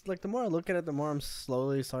 I'm like the more I look at it, the more I'm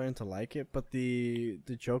slowly starting to like it. But the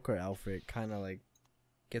Joker outfit kind of like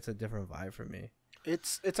gets a different vibe for me.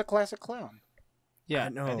 It's a classic clown. Yeah, I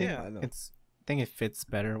know. Yeah. I know. I think it fits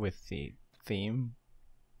better with the theme.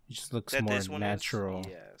 It just looks That more this one natural. Is,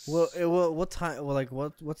 yes. What time? Well, like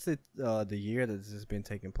what's the year that this has been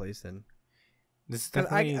taking place in? This is 'Cause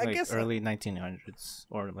I definitely like guess, early 1900s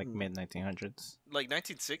or like mid 1900s. like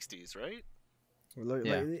 1960s, right? Yeah. Like,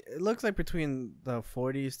 it looks like between the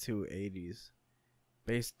 40s to 80s,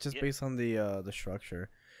 based on the structure.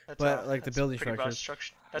 But, like, the that's building pretty broad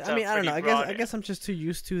structures. structure. That's I mean, I don't know. pretty I broad, guess I'm just too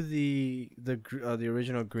used to the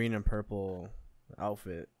original green and purple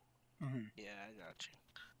outfit. Mhm. Yeah, I got you.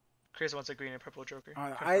 Chris wants a green and purple Joker.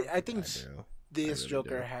 I think do. this really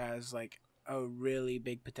Joker do. has like a really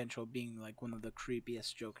big potential being like one of the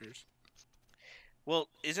creepiest Jokers. Well,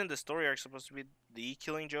 isn't the story arc supposed to be the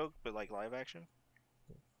Killing Joke, but like live action?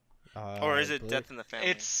 Or is I it believe- Death in the Family?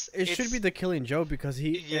 It should be the Killing Joke because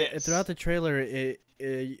Yes. throughout the trailer,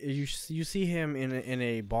 you see him in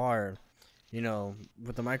a bar, you know,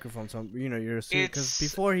 with the microphone. So you're assuming because It's-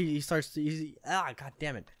 before he starts to god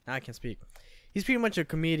damn it, now I can't speak. He's pretty much a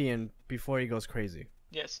comedian before he goes crazy.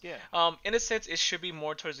 Yes. Yeah. In a sense, it should be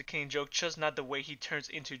more towards the King Joke, just not the way he turns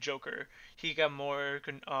into Joker. He got more,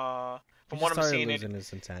 from He what just I'm started seeing, losing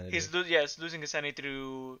his insanity. he's losing his sanity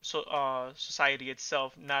through society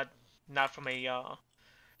itself, not from a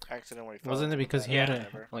Accident where he fell Wasn't it into because the he had bed or a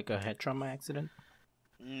whatever. like a head trauma accident?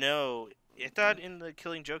 No, I thought in the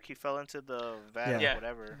Killing Joke he fell into the vat Yeah. or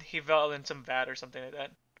whatever, he fell in some vat or something like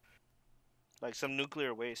that. like some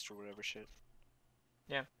nuclear waste or whatever shit.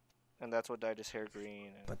 Yeah. And that's what dyed his hair green.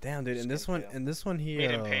 And But damn, dude, in this skin one, pale. he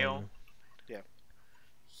Made him pale.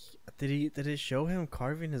 Did it show him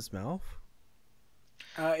carving his mouth?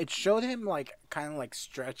 It showed him like kind of like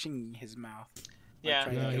stretching his mouth. Yeah,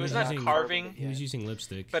 trying to No, get it was it not out. using- carving, He was using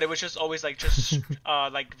lipstick. but it was just always like just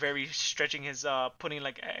like very stretching his putting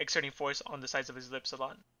like exerting force on the sides of his lips a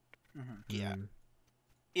lot. Mhm. Yeah. Mm.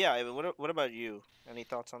 Yeah, Ivan, what about you? Any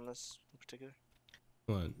thoughts on this in particular?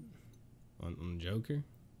 What? On Joker?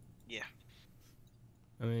 Yeah.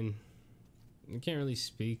 I mean, I can't really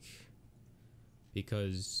speak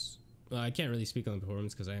because I can't really speak on the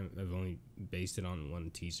performance because I've only based it on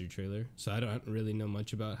one teaser trailer, so I don't really know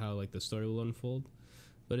much about how like the story will unfold.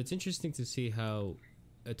 But it's interesting to see how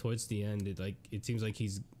towards the end it seems like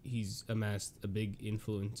he's amassed a big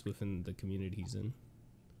influence within the community he's in.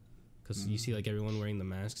 Because you see like everyone wearing the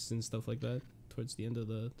masks and stuff like that towards the end of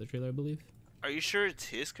the trailer, I believe. Are you sure it's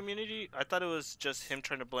his community? I thought it was just him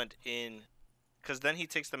trying to blend in, because then he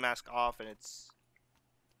takes the mask off and it's...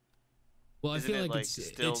 Well, I Isn't feel it, like like, it's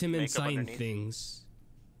still him makeup inciting underneath? things.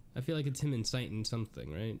 I feel like it's him inciting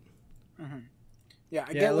something, right? Mhm. Yeah, I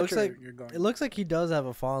Yeah, get it what looks like you're going. it looks like he does have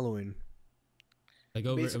a following. Like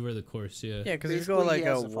over Basically- the course, yeah. Yeah, because if you Basically, go he like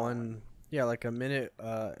has a a one, following. yeah, like a minute,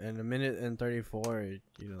 in a minute and 34,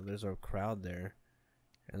 there's a crowd there,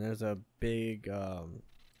 and there's a big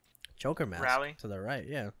Joker mask Rally? to the right.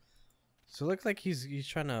 Yeah, so it looks like he's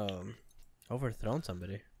trying to overthrow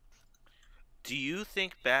somebody. Do you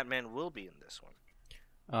think Batman will be in this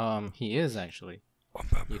one? He is actually.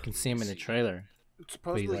 You can see him in the trailer. But he's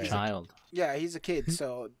Supposedly, a he's child. yeah, he's a kid.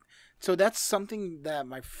 So that's something that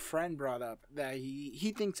my friend brought up, that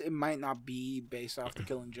he thinks it might not be based off the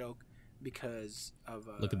Killing Joke because of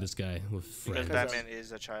Look at this guy with Because friends. Batman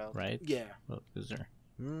is a child. Right? Yeah, What is there?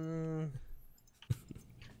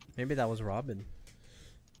 Maybe that was Robin.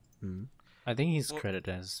 I think he's Well-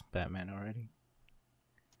 credited as Batman already.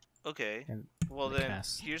 Okay. And Well, the then,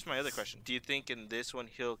 cast. here's my other question. Do you think in this one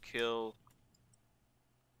he'll kill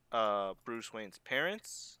Bruce Wayne's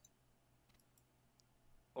parents?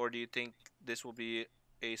 Or do you think this will be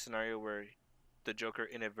a scenario where the Joker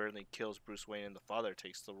inadvertently kills Bruce Wayne and the father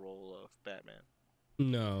takes the role of Batman?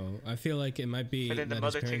 No, I feel like it might be But then the that his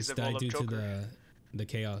mother parents takes the role died of due to Joker. the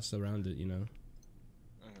chaos around it, you know?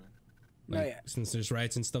 No, Like, yeah. since there's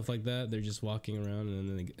riots and stuff like that, they're just walking around,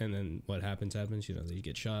 and then what happens, you know, they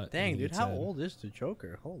get shot. and Dang, they dude, get how sad. old is the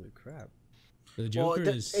Joker? Holy crap! The well, Joker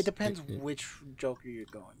is... it depends which Joker you're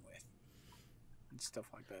going with and stuff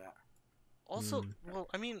like that. Also, well,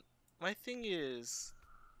 I mean, my thing is,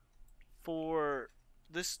 for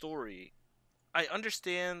this story, I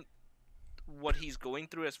understand what he's going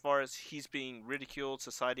through as far as he's being ridiculed,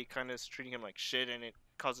 society kind of is treating him like shit, and it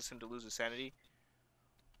causes him to lose his sanity.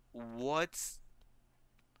 What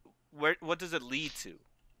does it lead to?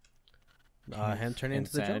 Him turning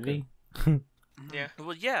into the Joker. Insanity? Yeah.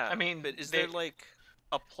 Well, yeah. I mean, but is they- there like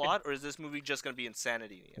a plot, or is this movie just gonna be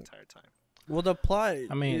insanity the entire time? Well, the plot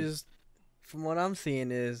I mean- is, from what I'm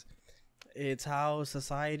seeing, is it's how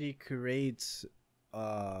society creates,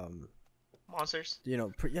 Monsters.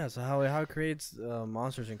 so how it creates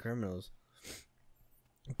monsters and criminals.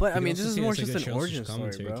 But You I can mean, also this is say more it's like just a an social origin story,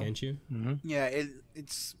 commentary, bro. can't you? Mm-hmm. Yeah,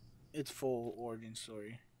 it's full origin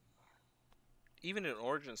story. Even in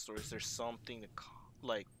origin stories, there's something to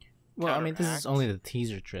like. Well, I mean, this is counteract. only the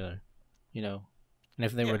teaser trailer, you know. And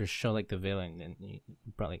if they Yeah. were to show like the villain, then you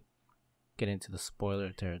probably get into the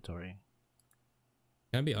spoiler territory.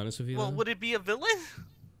 Can I be honest with you? Well, though? would it be a villain?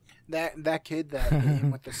 That kid that hit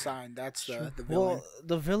him with the sign, that's the villain. Well,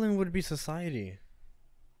 the villain would be society.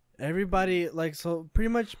 Everybody, like, so pretty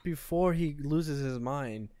much before he loses his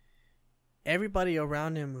mind, everybody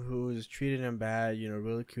around him who's treated him bad,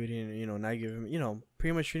 ridiculing, not giving him,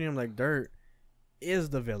 pretty much treating him like dirt, is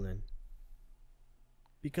the villain.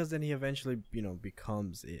 Because then he eventually,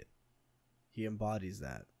 becomes it. He embodies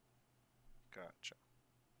that. Gotcha.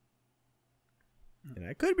 And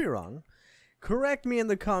I could be wrong. Correct me in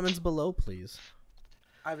the comments below, please.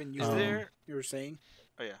 Ivan, you, you were saying?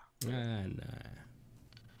 Oh yeah. Nah.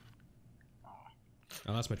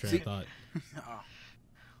 I lost my train of thought. Oh.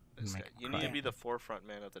 This guy. You need to be the forefront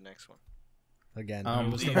man of the next one. Again.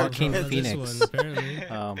 Was the Joaquin forefront of this Phoenix. one,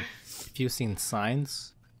 apparently. If you've seen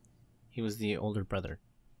Signs, he was the older brother.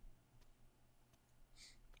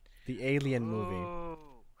 The Alien movie. Oh,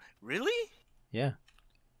 really? Yeah.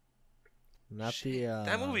 Not Shit, the...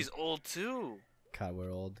 that movie's old too. God,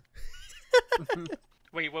 we're old.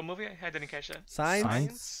 Wait, what movie? I didn't catch that. Signs?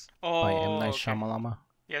 Signs Oh, by M. Night okay. Shyamalan.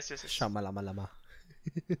 Yes. Shamalama.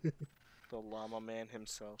 The llama man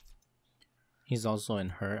himself. He's also in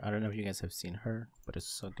Her. I don't know if you guys have seen Her, but it's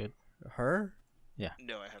so good. Her?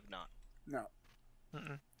 No, I have not. No.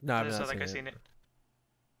 Mm-mm. No, I I've just not felt like I seen seen it.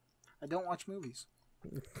 I don't watch movies.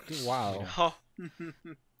 Wow. Oh,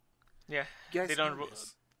 yeah. You guys They don't. know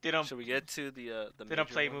this. They don't. Should we get to the They don't major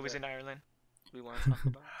play ones movies that in Ireland. we want to talk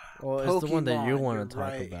about? Well, it's the one that you Pokemon, want you're to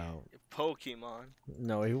talk right. about. Pokemon.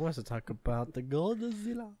 No, he wants to talk about the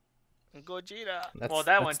Godzilla. Gojira. Well,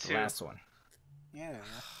 that one the too. last one. Yeah.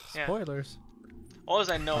 Yeah. Spoilers. All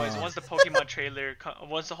I know is once the Pokemon trailer,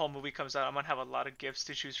 once the whole movie comes out, I'm gonna have a lot of gifts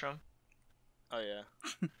to choose from. Oh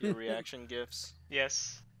yeah. Your reaction gifts.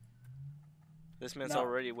 Yes. This man's No.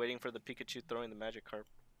 already waiting for the Pikachu throwing the magic carp.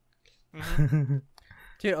 Mm-hmm.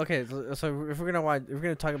 Dude, okay, so if we're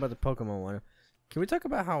gonna talk about the Pokemon one, can we talk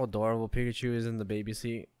about how adorable Pikachu is in the baby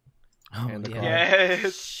seat? Oh, And the yeah. car.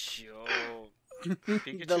 Yes. Yo. The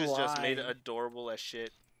Pikachu's just made line. adorable as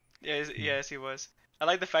shit. Yes, he was. I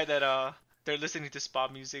like the fact that they're listening to spa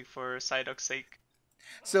music for Psyduck's sake.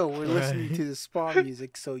 So we're listening Right. to the spa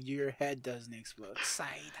music so your head doesn't explode. Side.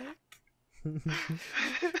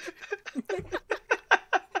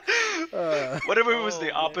 What if it was the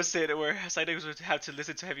man. opposite, where Psyduck would have to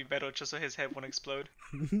listen to heavy metal just so his head won't explode?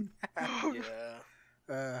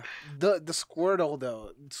 Yeah. The Squirtle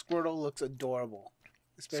though. Squirtle looks adorable,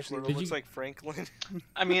 especially Squirtle when looks like Franklin.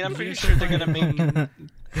 I mean, I'm Did pretty you sure guys they're gonna find, make. um,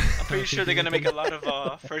 I'm pretty sure they're gonna make a lot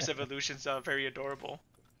of first evolutions very adorable.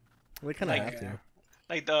 We kind of Like, have to.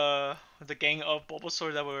 Like the gang of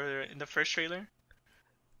Bulbasaur that were in the first trailer.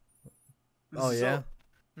 Oh yeah.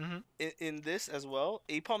 Mm-hmm. In this as well,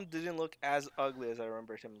 Apom didn't look as ugly as I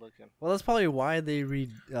remember him looking. Well, that's probably why they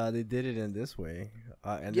they did it in this way,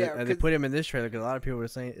 and Yeah, they put him in this trailer because a lot of people were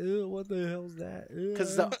saying, "Ew, what the hell's that?"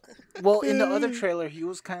 because in the other trailer he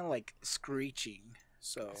was kind of like screeching.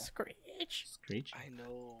 So Screech. I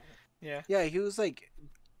know. Yeah. yeah, he was like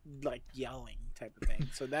yelling type of thing.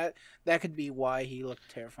 So that could be why he looked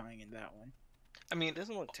terrifying in that one. I mean, He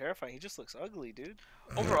doesn't look terrifying. He just looks ugly, dude.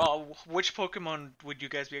 overall, which Pokemon would you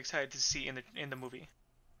guys be excited to see in the movie?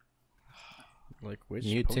 Like which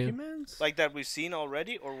Mewtwo. Pokemons? Like that we've seen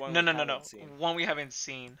already, or one? No, we no, no, haven't no. Seen? One we haven't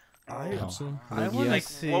seen. I Capsule? I Like, want yeah. Like,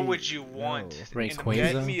 see. what would you want? No. in the Rayquaza? movie?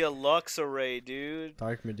 Get me a Luxray, dude.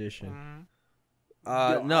 Dark Magician.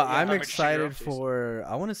 Mhm. Yo, No, yeah, I'm I'm a excited Chiro. for.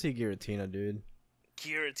 I want to see Giratina, dude.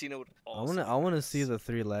 Giratina would also. I want to see the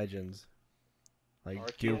three legends,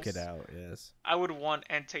 like duke it Arceus? out. Yes. I would want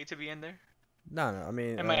Entei to be in there. No. I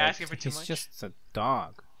mean. Am I asking for too He's much? just a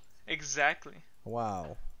dog. Exactly.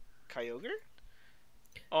 Wow. Kyogre?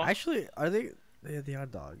 Oh, Actually, are they? They are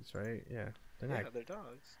dogs, right? Yeah. They're Yeah, not. they're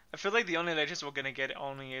dogs. I feel like the only legends we're gonna get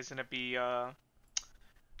only is gonna be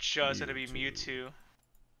just gonna be Mewtwo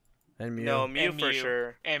And Mew. No, Mew And for Mew.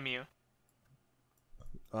 sure. and Mew.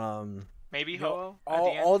 Maybe Yo, Ho-Oh at the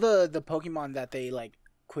end. all the Pokemon that they like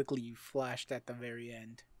quickly flashed at the very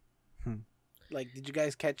end. Hmm. Like, did you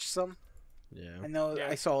guys catch some? Yeah. I know Yeah.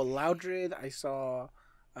 I saw Loudred. I saw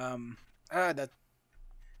the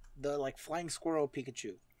like flying squirrel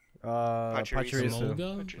Pikachu. Pachirisu. Pachirisu.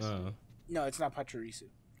 Emolga? Pachirisu. Oh. No, it's not Pachirisu.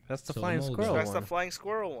 That's the So flying Emolga. squirrel That's one. the flying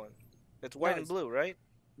squirrel one. It's white No, and it's- blue, right?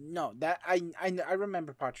 No, that I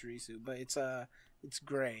remember Pachirisu, but it's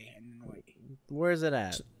gray and white. Where is it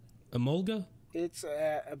at? Emolga? It's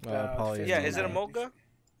about probably Yeah, is it a 59. Molga?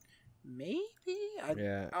 Maybe I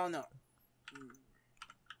Yeah. don't know.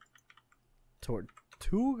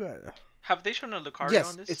 Tortuga. Have they shown a Lucario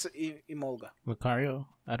Yes, on this? it's Emolga. Lucario?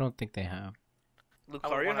 I don't think they have.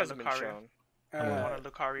 Lucario want a hasn't been Lucario. shown. I want a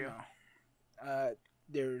Lucario. No.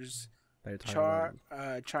 There's They're talking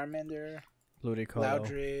about Charmander, Ludicolo.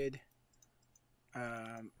 Loudred,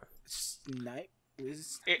 Snipe.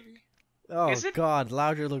 Is It- Oh Is it- God,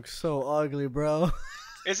 Louder looks so ugly, bro.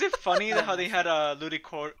 Is it funny that how they had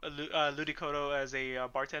Ludicolo as a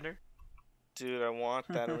bartender? Dude, I want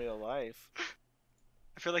that in real life.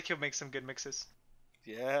 I feel like he'll make some good mixes.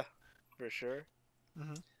 Yeah, for sure.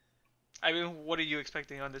 I mean, what are you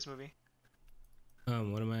expecting on this movie?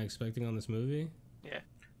 What am I expecting on this movie?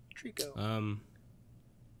 Trico?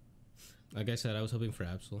 Like I said, I was hoping for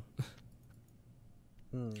Absol.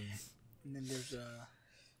 And then there's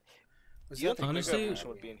You don't think Honestly- Mega Evolution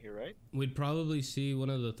would be in here, right? We'd probably see one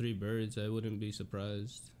of the three birds. I wouldn't be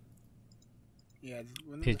surprised. yeah,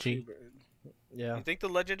 one of the Pidgey. three bird- Yeah. You think the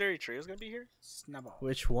legendary trio is gonna be here? Snubble.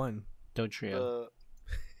 Which one? Dotrio.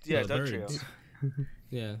 Yeah, No, Dug birds. Trio.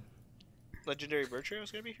 Yeah. Legendary Bird Trio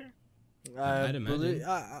is gonna be here? I'd imagine.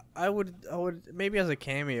 I would maybe as a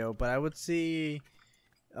cameo, but I would see,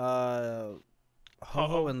 Ho-Ho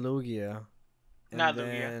Ho-Ho. and Lugia. And Not Lugia.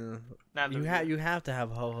 then Not you Lugia. you have to have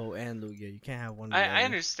Ho-Ho and Lugia. You can't have one. I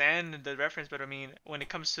understand the reference, but I mean, when it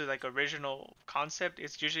comes to like original concept,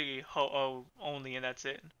 it's usually Ho-Oh only, and that's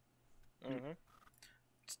it. Mm-hmm.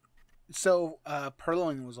 So,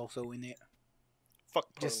 Purloin was also in it. Fuck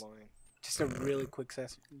Just- Purloin. Just a really quick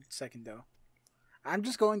second though. I'm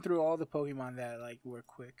just going through all the Pokemon that like were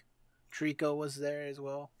quick. Trico was there as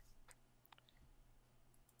well.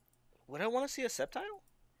 Would I want to see a Sceptile?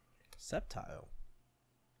 Sceptile.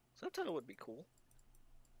 Sceptile would be cool.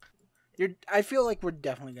 I feel like we're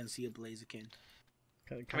definitely gonna see a Blaziken.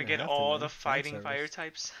 Can we get all the fighting fire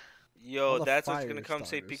types? Yo, All the that's what's fire gonna come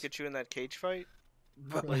save starters. Pikachu in that cage fight.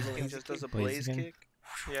 But Blaziken just does a blaze Blaziken? kick.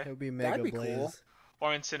 Yeah. It would be Mega That'd be Blaze. cool. Or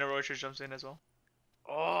Incineroar jumps in as well.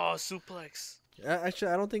 Oh, suplex.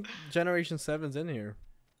 Actually, I don't think Generation 7's in here.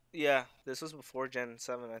 Yeah, this was before Gen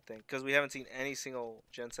 7, I think, because we haven't seen any single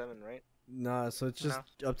Gen 7, right? Nah, so it's just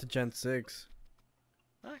up to Gen 6.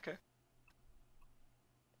 Okay.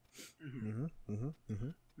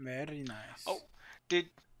 Very nice. Oh. Did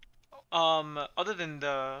other than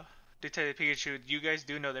the Detective Pikachu, you guys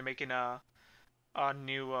do know they're making a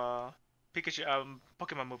new Pikachu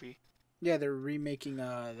Pokemon movie. Yeah, they're remaking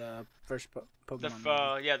the first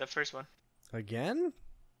Pokemon. The first one. Again?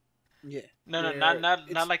 Yeah. No, They're-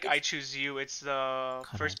 not like it's- I Choose You. It's the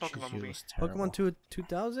first Pokemon movie. Pokemon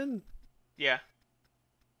 2000? Yeah.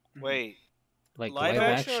 Wait, Like live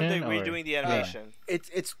action, or are they redoing the animation? It's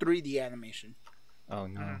 3D animation. Oh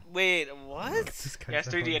no. Wait, what? This guy's Yeah, it's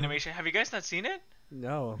 3D so- animation. Have you guys not seen it?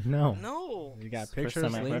 No. No. No. You got First pictures,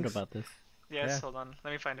 time I heard links? about this. Yes. Yeah. Hold on.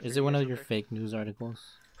 Let me find it. Is for it you one guys of real your quick. fake news articles?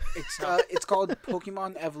 It's called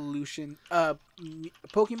Pokemon Evolution.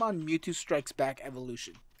 Pokemon Mewtwo Strikes Back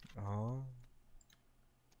Evolution. Oh.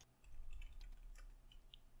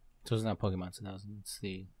 So it's not Pokemon 2000. It's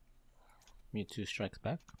the Mewtwo Strikes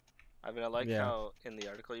Back. I mean, I like Yeah. how in the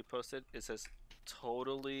article you posted it says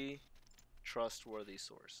totally trustworthy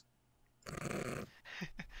source.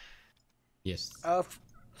 Yes.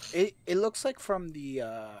 It looks like from the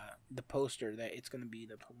poster that it's gonna be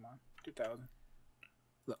the Pokemon 2000.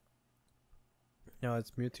 No,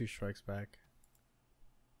 it's Mewtwo Strikes Back.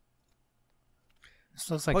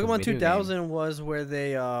 This looks like a Pokemon video 2000 was where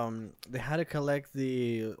they had to collect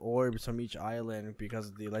the orbs from each island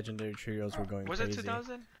because the legendary trios were going Was crazy. it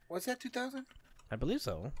 2000? Was that 2000? I believe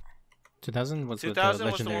so. game. 2000 was with the 2000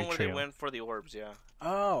 was the legendary one where trio. they went for the orbs, yeah.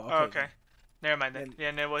 Oh, okay. Oh, okay. Never mind then. Then- Yeah,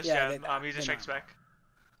 and it was yeah, Mewtwo then Strikes I- Back.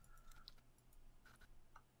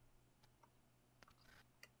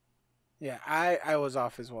 Yeah, I was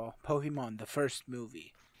off as well. Pokemon, the first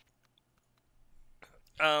movie.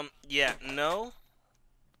 Yeah, no.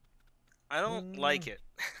 I don't like it.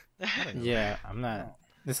 Yeah, I'm not. No.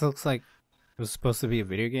 This looks like it was supposed to be a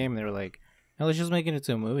video game. They were like, "Oh, let's just make it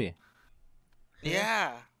into a movie."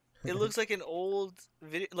 Yeah. It looks like an old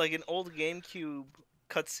video, like an old GameCube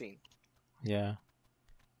cutscene. Yeah.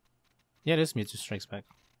 Yeah, it is Mewtwo Strikes Back.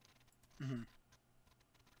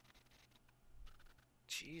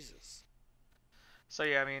 Jesus. So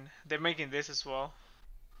yeah, I mean, they're making this as well.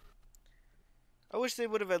 I wish they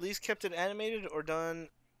would have at least kept it animated or done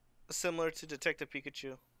similar to Detective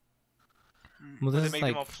Pikachu. Well, Would they this is make them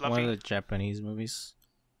like all one fluffy? of the Japanese movies,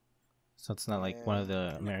 so it's not like one of the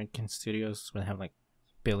Yeah. American studios where they have like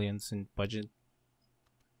billions in budget.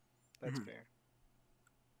 That's Mhm. fair.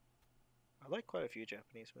 I like quite a few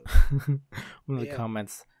Japanese movies. One of the Yeah.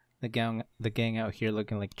 comments: the gang out here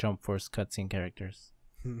looking like Jump Force cutscene characters.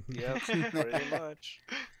 Yeah, pretty much.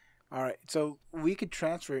 All right, so we could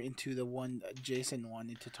transfer into the one that Jason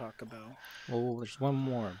wanted to talk about. Oh, there's one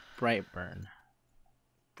more, Brightburn.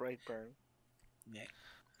 Brightburn. Yeah.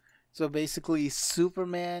 So basically,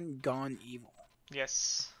 Superman gone evil.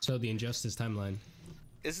 Yes. So the Injustice timeline.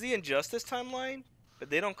 it's the Injustice timeline, but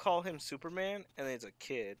they don't call him Superman, and it's a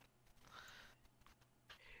kid.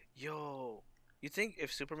 Yo, you think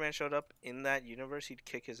if Superman showed up in that universe, he'd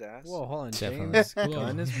kick his ass? Whoa, hold on. Definitely. James Whoa.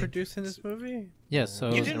 Gunn is producing this movie? Yeah, so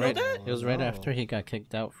You it was didn't know right, that? It was right No. after he got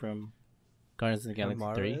kicked out from Guardians of the Galaxy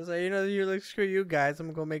Marvel. 3. It's like, you're like, screw you guys. I'm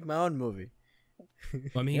gonna go make my own movie.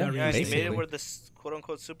 I mean, Yeah, he got Yeah, he made basically. it where the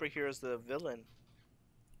quote-unquote superhero is the villain.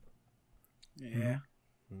 Yeah.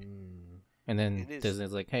 And then It is.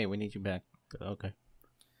 Disney's like, hey, we need you back. Okay.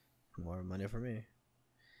 More money for me.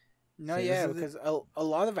 No, So yeah, this is because a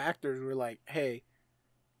lot of actors were like, "Hey,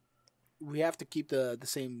 we have to keep the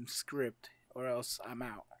same script, or else I'm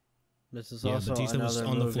out." This is Yeah, also Batista was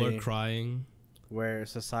another on the movie floor crying. where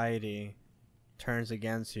society turns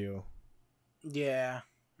against you. Yeah,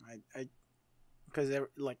 I, because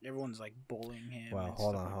like everyone's like bullying him. Well, and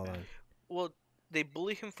hold stuff on, like hold that. on. Well, they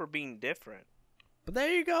bully him for being different. But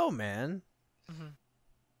there you go, man. Mhm.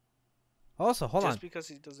 Also, hold just on. because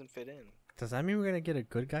he doesn't fit in. Does that mean we're gonna get a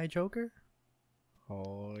good guy Joker?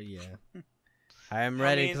 Oh yeah. I am I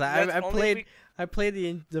ready mean, because that's I only played be- I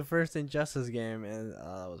played the first Injustice game and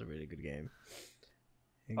that was a really good game.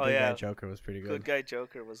 And Oh, good yeah. guy Joker was pretty Good good. guy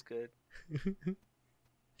Joker was good.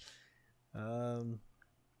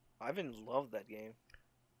 Ivan loved that game.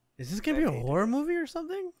 Is this gonna be a I hated horror it. movie or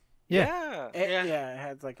something? Yeah. Yeah, it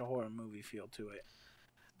has like a horror movie feel to it.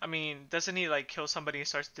 I mean, doesn't he like kill somebody and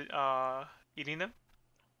starts eating them?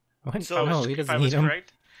 What? So- no, he If I doesn't was need him.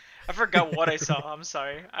 correct. I forgot what I saw. I'm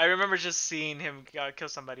sorry. I remember just seeing him kill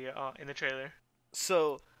somebody in the trailer.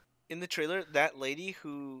 So, in the trailer, that lady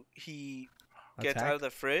who he gets out of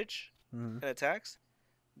the fridge Mhm. and attacks,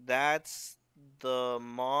 that's the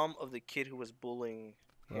mom of the kid who was bullying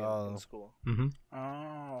him Oh. in school. Mm-hmm.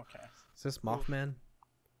 Oh, okay. Is this Mothman?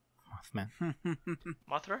 Mothman.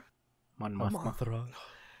 Mothra? Mothra.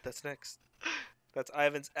 That's next. That's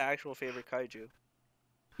Ivan's actual favorite kaiju.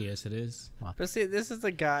 Yes, it is. But see, this is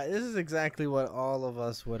the guy. This is exactly what all of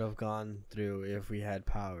us would have gone through if we had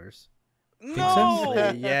powers. No!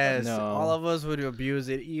 Yes, No. all of us would abuse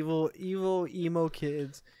it. Evil emo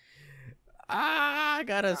kids. I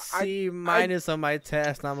got a C minus on my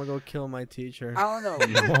test. I'm gonna go kill my teacher. I don't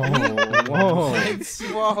know. Whoa.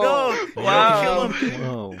 Whoa. No! Wow. You kill him.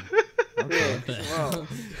 Whoa. Okay. What the Whoa. hell?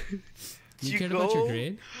 You You cared about your go-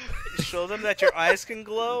 grade? Show them that your eyes can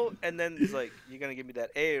glow, and then it's like, you're gonna give me that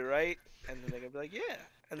A, right? And then they're gonna be like, yeah.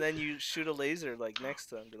 And then you shoot a laser like next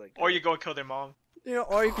to them, be like, Or you go and kill their mom.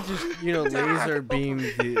 Or you could just laser beam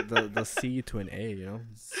the C to an A.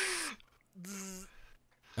 "Zzz."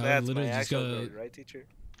 I That's would my literally just actual go. grade, right, teacher?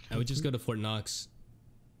 I would just go to Fort Knox.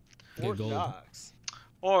 Get Fort gold. Knox.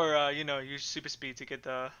 Or use super speed to get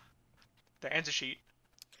the answer sheet.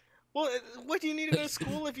 Well, what do you need to go to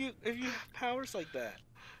school if you have powers like that?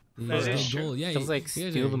 You That just is get true. gold. Yeah, Sounds like you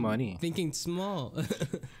guys steal are the money. Thinking small.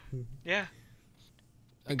 Yeah.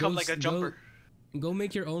 Go Become like a s- jumper. Go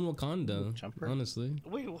make your own Wakanda. Jumper? Honestly,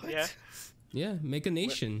 Wait, what? Yeah. yeah, make a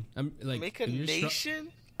nation. I'm like, Make a if you're stro-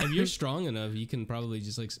 nation? if you're strong enough, you can probably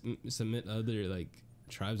just like submit other like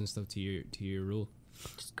tribes and stuff to your rule.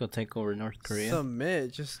 Just go take over North Korea.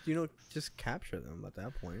 Submit. Just just capture them at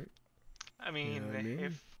that point. I mean, what I mean?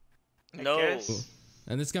 if I No. guess-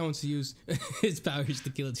 And this guy wants to use his powers to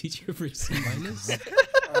kill a teacher for C minus.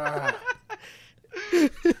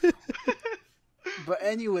 But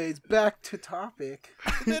anyways, back to topic.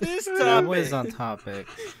 That is That was topic. on topic.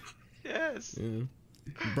 Yes. Yeah. mean,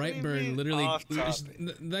 Brightburn literally. off topic.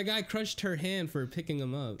 That guy crushed her hand for picking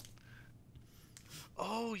him up.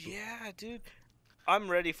 Oh yeah, dude. I'm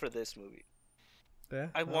ready for this movie. Yeah.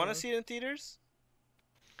 I want to see it in theaters.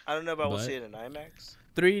 I don't know if I will But- see it in IMAX.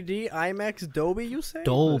 3D IMAX Dolby. You say?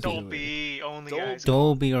 Dolby. Dolby only, guys.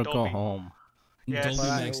 Dolby or go Dolby. home. Yes. Dolby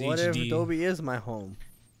But Max what HD. if Dolby is my home?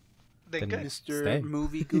 Then Then- good. Mr. Stay.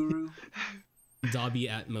 Movie Guru. Dolby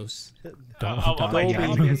Atmos. I'll buy Dolby.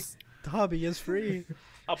 tickets again. Dolby is free.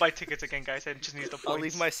 I'll buy tickets again, guys. I just need the points. I'll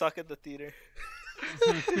leave my sock at the theater.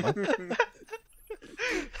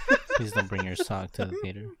 Please don't bring your sock to the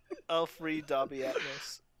theater. I'll free Dolby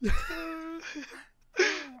Atmos.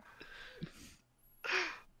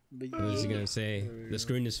 But What is he gonna say? The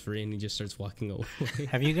screen is free, and he just starts walking away.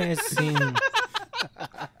 Have you guys seen?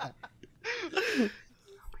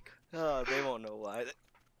 Oh, they won't know why.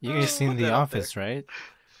 You guys seen Put The that up Office, right?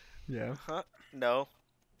 Yeah. Huh? No.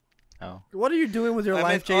 Oh. What are you doing with your I'm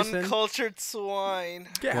life, an Jason? uncultured swine.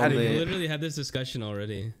 Get Well, out of they- here. We literally had this discussion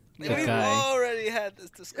already. The We've guy. already had this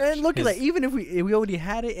discussion. And look at His- that. Even if we already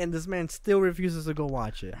had it, and this man still refuses to go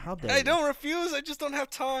watch it. How dare I you? don't refuse. I just don't have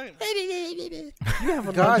time. You have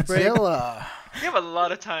a lunch break. Godzilla. You have a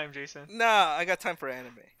lot of time, Jason. Nah, I got time for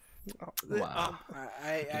anime. Wow.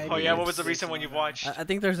 Oh yeah, what was the recent one you watched? I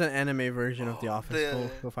think there's an anime version of The Office.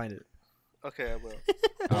 the- Go find it. Okay, I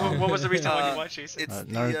will. What was the recent one Uh, you watched, Jason? It's the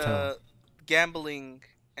Naruto. gambling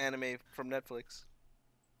anime from Netflix.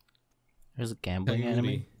 There's a gambling Agreed.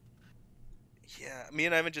 anime. Yeah, me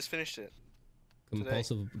and Ivan just finished it.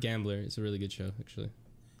 Compulsive Gambler. It's a really good show, actually.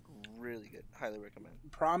 Really good. Highly recommend.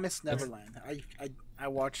 Promise Neverland. I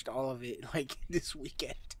watched all of it like this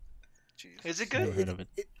weekend. Jeez. Is it Never good? heard of it.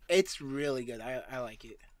 It's really good. I like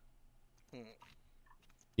it.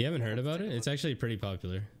 You haven't heard about it? It's actually pretty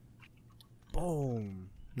popular. Boom.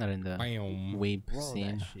 Not in the Bam. weeb Roll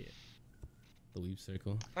scene. that shit. The Weeb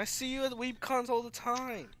Circle. I see you at the Weeb Cons all the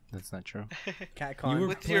time That's not true. CatCon. were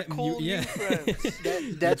with your pla- cool you- yeah. new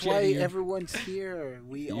friends. That's why you're- everyone's here.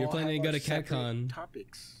 We you're all planning to have go our to separate CatCon.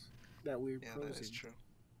 topics that we're Yeah, posing. that is true.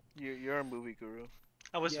 You're a movie guru.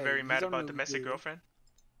 I was Yeah, very he's mad on about the Domestic movie. Girlfriend.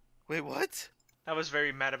 Wait, what? I was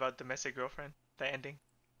very mad about Domestic Girlfriend. The ending.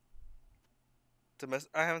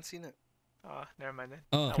 I haven't seen it. Never mind then.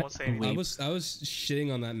 Oh, I won't say anything. I was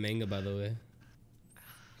shitting on that manga, by the way.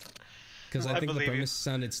 Because I I think the believe you. premise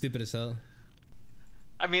sounded stupid as hell.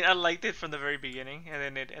 I mean, I liked it from the very beginning,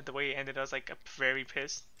 and then the way it ended, I was like very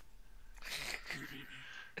pissed.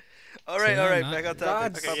 All right, So all right. not- Back on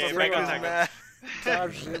God, topic. Okay, yeah, Papa back on Frank is topic. mad.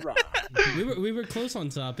 Godzilla. We were close on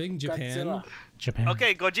topic. Japan. Godzilla. Japan.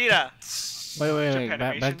 Okay, Gojira. Wait.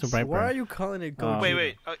 Back to Japanimations. Brightburn. Why are you calling it Gojira?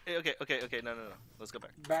 Wait. Okay. No. Let's go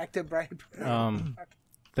back. Back to Brightburn.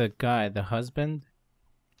 The guy, the husband,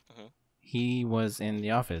 Mhm. he was in the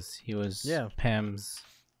office. He was Yeah. Pam's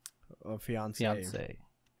A fiance. fiance.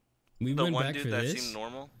 We The went one back dude for that this. seemed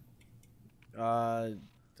normal. I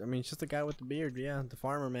mean, it's just a guy with the beard. Yeah, the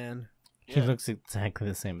farmer man. He Yeah. looks exactly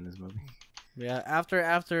the same in this movie. Yeah. After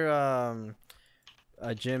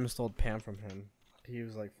Jim stole Pam from him, he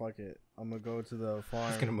was like, "Fuck it, I'm gonna go to the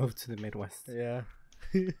farm." He's gonna move to the Midwest. Yeah.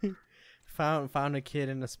 found a kid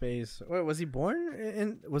in a space. Wait, was he born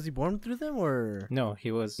in? Was he born through them or? No, he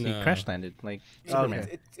No. crash landed like Oh, Superman.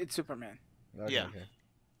 okay. It's Superman. Okay, Yeah. okay.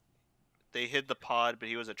 They hid the pod, but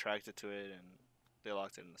he was attracted to it, and they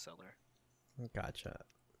locked it in the cellar. Gotcha.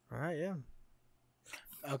 All right, yeah.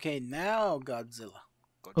 Okay, now Godzilla.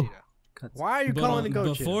 Gojira. Why are you But calling it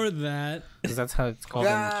Gojira? before that, Because that's how it's called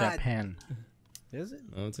God. in Japan. Is it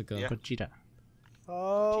oh, it's a go. Yeah. Gojira.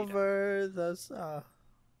 over the sun?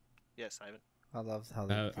 Yes, Ivan. I love how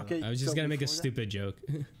they. Okay, I was just so gonna make a before that- stupid joke.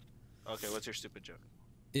 Okay, what's your stupid joke?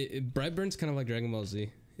 Brightburn's kind of like Dragon Ball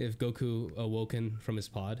Z. If Goku awoken from his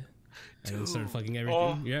pod and then started fucking everything.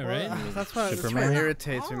 Oh. Yeah, Well, right? that's what Superman.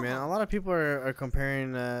 irritates me, man. A lot of people are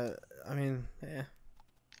comparing. I mean, yeah.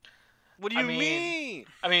 What do you I mean- mean?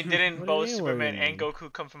 I mean, didn't What do both you mean, what do Superman you and mean?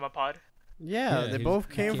 Goku come from a pod? Yeah, Yeah, they he both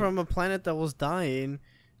was- came he- from a planet that was dying.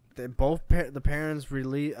 They both the parents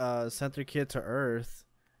really sent their kid to Earth.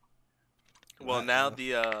 Well, now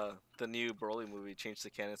the new Broly movie changed the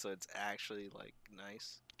canon, so it's actually like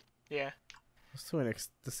nice. Yeah. It's to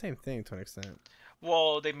the same thing to an extent.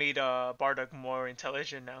 Well, they made Bardock more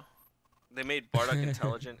intelligent now. They made Bardock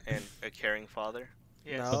intelligent and a caring father.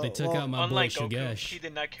 Yes. No. But they took well, out my boy Unlike Goku, Shugesh. he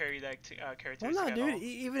did not carry that Well, characteristic no, at dude. all.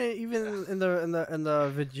 Even in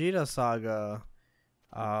the Vegeta saga,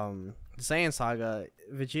 Saiyan saga,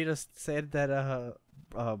 Vegeta said that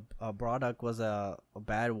Bardock was a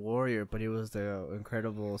bad warrior, but he was the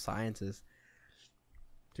incredible scientist.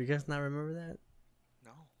 Do you guys not remember that?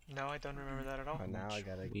 No. No, I don't remember that at all. Oh, now I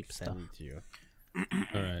gotta Weep send stuff. it to you.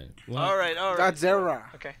 All right. Well, All right.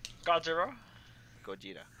 Godzilla. Okay. Godzilla?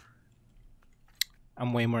 Gojira.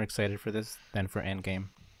 I'm way more excited for this than for Endgame.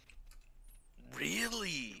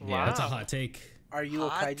 Really? Wow. That's a hot take. Are you a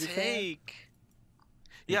Hot kaiju fan? take.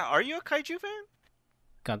 Yeah, are you a kaiju fan?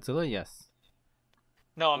 Godzilla, yes.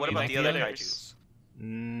 No, I What mean, about like the other others.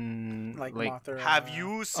 kaijus? Like, Like, Mothra. Have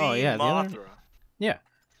you seen Oh, yeah, the other- Mothra? yeah,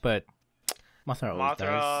 but Mothra always Mothra,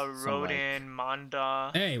 dies. so, like, Rodin,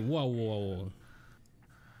 Manda, Hey, whoa.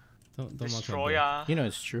 Don't mock my boy. Destroya. you know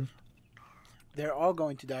it's true. They're all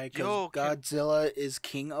going to die Yo, because Godzilla is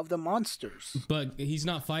king of the monsters. But he's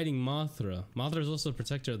not fighting Mothra. Mothra's also a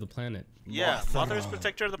protector of the planet. Yeah, Mothra's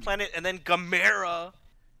protector of the planet, and then Gamera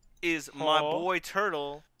is my Oh. boy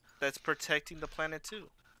Turtle that's protecting the planet too.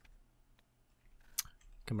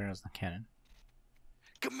 Gamera's not canon.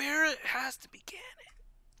 Gamera has to be canon.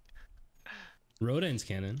 Rodan's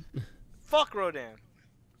canon. Fuck Rodan.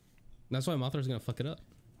 That's why Mothra's gonna fuck it up.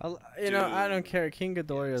 I don't care. King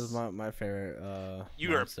Ghidorah is my favorite.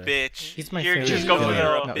 You're monster. a bitch. He's my You're favorite just villain. going for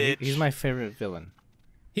the- No, bitch. he's my favorite villain.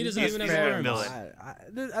 He doesn't He's even his have favorite arms.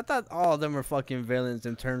 villain. Dude, I thought all of them were fucking villains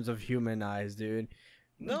in terms of human eyes, dude.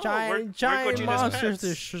 No, giant we're Gogeta's monsters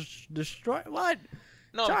pets. destroy what?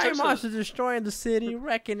 No, in Giant terms monsters destroying the city,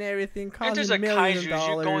 wrecking everything, there's causing a millions kaijus, of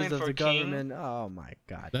you're going dollars of for the king. government. Oh my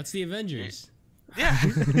god. That's the Avengers. Yeah.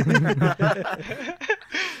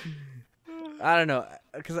 I don't know,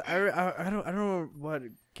 cause I don't know what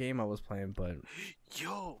game I was playing, but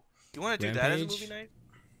Yo, you want to do that as a Rampage? movie night?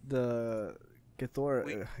 the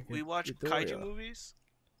Ghidorah. We watch Ghidorah. kaiju movies.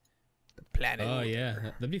 Planet. Oh yeah,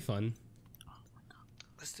 that'd be fun.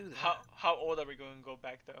 Let's do that. how old are we going to go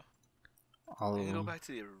back though? All We of can go them. back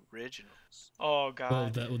to the originals. Oh Well,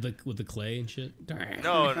 god. that with the clay and shit.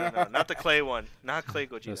 No, not the clay one. Not clay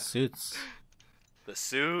The Gogeta. suits. The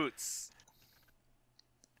suits.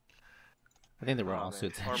 I think they were Oh, all man.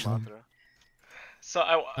 suits Or actually. Mothra. So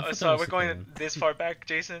I thought that was we're the going one. this far back,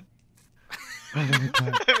 Jason. Wait,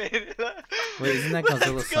 isn't that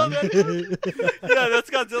Godzilla's son? Yeah, that's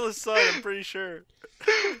Godzilla's son. I'm pretty sure.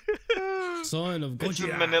 Son of It's in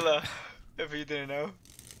Godzilla. Manila, if you didn't know.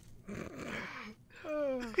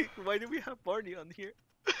 Why do we have Barney on here?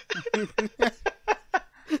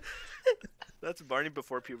 That's Barney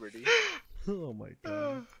before puberty. Oh my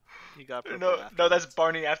god. He got purple No, after. that's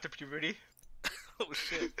Barney after puberty. Oh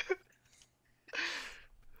shit.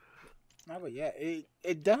 No, but yeah,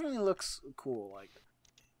 it definitely looks cool. Like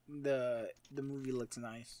the movie looks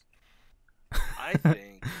nice. I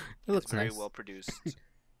think It looks it's very nice. well produced.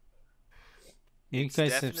 You It's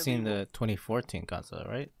guys have definitely seen well- the 2014 Godzilla,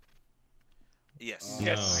 right? Yes.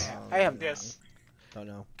 Yes. I have not. Yes. Don't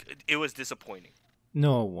know. It was disappointing.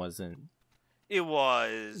 No, it wasn't. It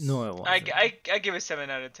was. No, it wasn't. I give it 7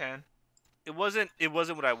 out of 10. It wasn't. It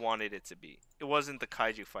wasn't what I wanted it to be. It wasn't the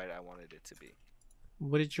kaiju fight I wanted it to be.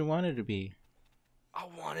 What did you want it to be? I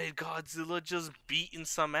wanted Godzilla just beating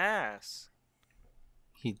some ass.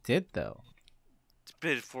 He did though. It's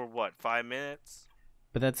been for what, 5 minutes?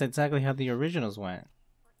 But that's exactly how the originals went.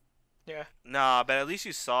 Yeah. Nah, but at least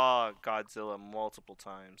you saw Godzilla multiple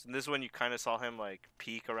times. And this one, you kind of saw him like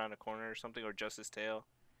peek around a corner or something, or just his tail.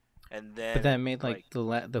 And then. But that made like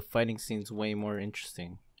the fighting scenes way more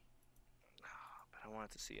interesting. But I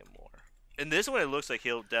wanted to see him more. In this one, it looks like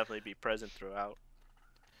he'll definitely be present throughout,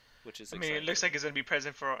 which is. I mean, it exciting. looks like it's gonna be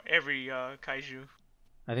present for every kaiju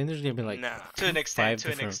I think there's gonna be like Nah. to an extent. 5 To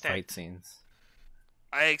an different extent. fight scenes.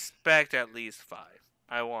 I expect at least 5.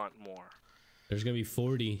 I want more. There's gonna be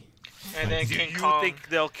 40. And then Do King you Kong. think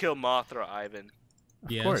they'll kill Mothra, Ivan,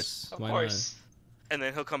 Of Yes, course. Of why course. and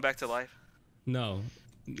then he'll come back to life? No.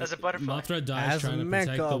 As a butterfly. Mothra dies As trying to protect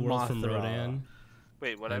Mecha the world from Mothra. Rodan,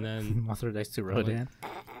 Wait, what? and Ivan? then Mothra dies to Rodan.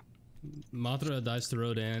 Mothra dies to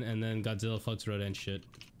Rodan, and then Godzilla fucks Rodan shit.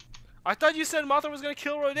 I thought you said Mothra was gonna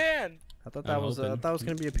kill Rodan. I thought I'm that was hoping, that was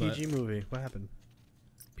gonna be a but- PG movie. What happened?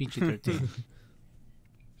 PG-13.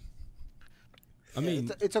 I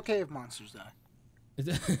mean, it's okay if monsters die.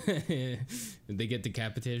 they get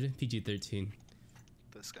decapitated. PG-13.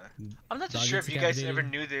 This guy. I'm not too Dog sure gets if you guys ever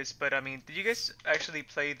decapitated. knew this, but I mean, did you guys actually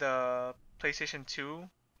play the PlayStation 2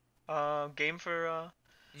 game for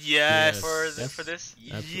Yes. for this?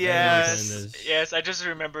 Yes. Yes, I just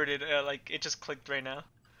remembered it. Like it just clicked right now.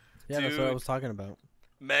 Yeah, that's what I Dude. was talking about.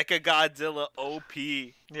 Mecha Godzilla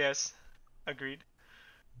OP. Yes, agreed.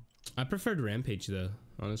 I preferred Rampage though,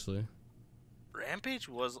 honestly. Rampage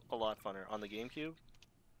was a lot funner on the GameCube,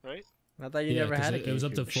 right? I thought you Yeah, never 'cause had a it was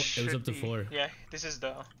up to GameCube. it was up Should to be- 4. Yeah, this is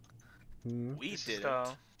the. Hmm. We This is didn't.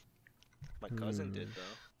 the. My cousin did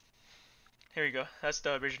though. Here we go. That's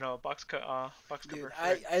the original box box Dude, cover.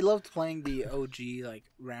 I loved playing the OG like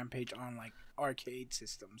Rampage on like arcade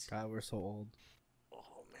systems. God, we're so old.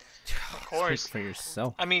 Oh man. Of course. Speak for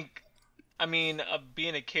yourself. I mean,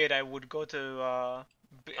 being a kid, I would go to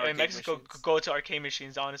in Arcade Mexico machines. go to arcade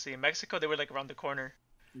machines. Honestly, in Mexico, they were like around the corner.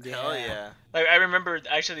 Hell yeah. Like I remember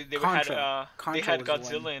actually they had Contra. they Contra had was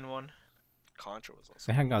the Godzilla one. in one. Contra was also.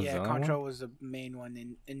 They had Godzilla. Yeah, one? Contra was the main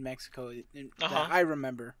one in Mexico that Uh-huh. I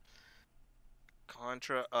remember.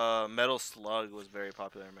 Contra. Metal Slug was very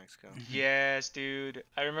popular in Mexico. Yes, dude.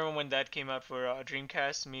 I remember when that came out for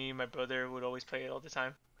Dreamcast. Me and my brother would always play it all the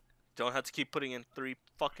time. Don't have to keep putting in 3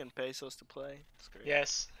 fucking pesos to play. It's great.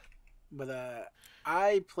 Yes. But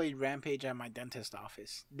I played Rampage at my dentist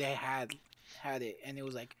office. They had it, and it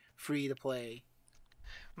was like free to play.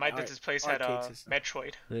 My Ar- dentist place had arcade system.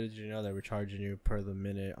 Metroid. Little did you know they were charging you per the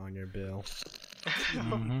minute on your bill?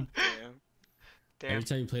 Mhm. Yeah. Damn. Every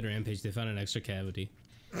time you played Rampage, they found an extra cavity.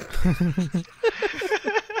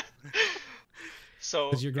 So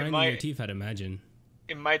Because you're in grinding my your teeth, I'd imagine.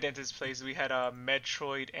 in my dentist place, we had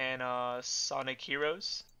Metroid and Sonic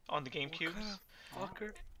Heroes on the GameCube.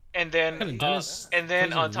 Fucker. And then, Kinda dentist and then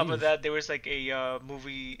plays on on top of Wii. that, there was like a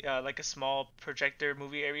movie, like a small projector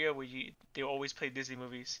movie area where they always play Disney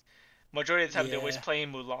movies. Majority of the time, they always Yeah. play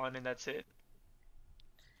Mulan, and that's it.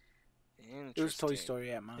 It was Toy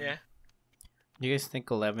Story at mine. Yeah. You guys think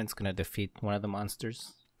 11's gonna defeat one of the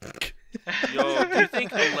monsters? Yo, do you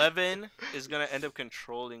think 11 is gonna end up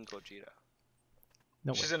controlling Gogeta?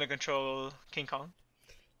 No She's way. gonna control King Kong.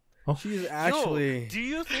 She's Yo, actually. do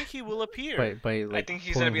you think he will appear? By like I think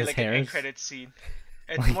he's gonna pulling be his like an end hairs? credit scene.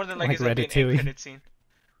 It's Like- more than like, like it's gonna be an end Ratatouille. credit scene.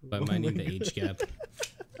 By minding the age gap.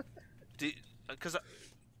 Because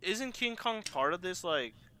isn't King Kong part of this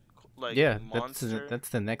like Yeah, monster? that's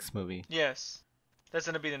the next movie. Yes, that's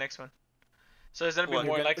gonna be the next one. So it's gonna be What?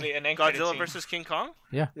 more likely an end credit Godzilla scene. versus King Kong?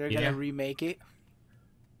 Yeah. They're Yeah. gonna remake it.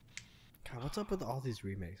 God, what's up with all these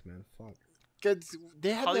remakes, man? Fuck. Cause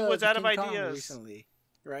they had Hollywood's the out of King Kong ideas. recently,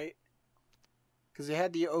 right? Because they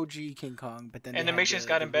had the OG King Kong, but then they had Animation's the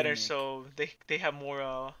gotten better, remake. so they have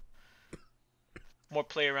more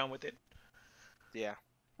play around with it. Yeah.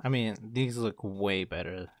 I mean, these look way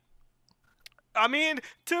better. I mean,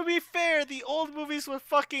 to be fair, the old movies were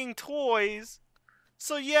fucking toys.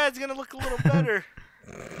 So yeah, it's gonna look a little better.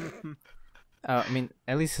 I mean,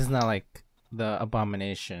 at least it's not like the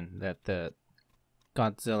Abomination that the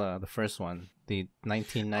Godzilla, the first one, the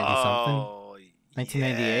 1990 something, Oh,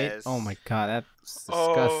 1998. yes. Oh my god, that's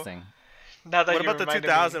Oh. disgusting. Now that What you about the reminded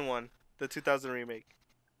 2000 one? The 2000 remake.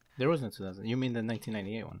 There wasn't 2000. You mean the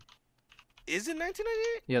 1998 one? Is it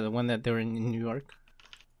 1998? Yeah, the one that they were in New York.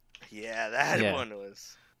 Yeah, that Yeah. one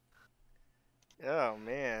was. Oh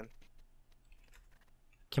man,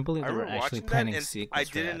 Can't believe I they were remember actually watching that, planning and sequels. I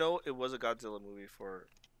for didn't that. know it was a Godzilla movie for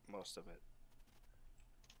most of it.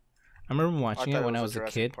 I remember watching thought it when I a was a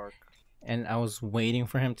Jurassic kid, Park. and I was waiting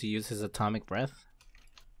for him to use his atomic breath,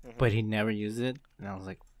 Mhm. but he never used it, and I was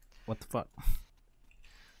like, "What the fuck?"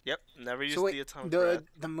 Yep, never used So wait, the atomic the breath.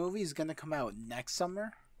 the movie's gonna come out next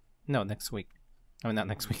summer. No, next week. I mean, not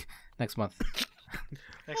next week. Next month.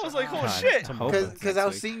 Next I was one. like, oh God, shit! I hope it's Because next I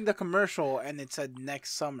was week. seeing the commercial and it said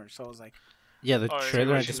next summer, so I was like, Yeah, the Oh, it's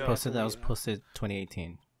trailer I original. just posted, that was posted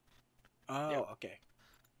 2018. oh, Yep. okay.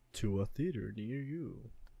 To a theater near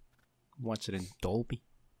you. Watch it in Dolby.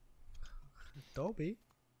 Dolby.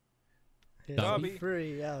 Dolby.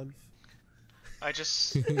 Free out. I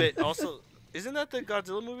just But also, isn't that the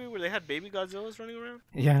Godzilla movie where they had baby Godzillas running around?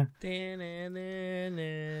 Yeah.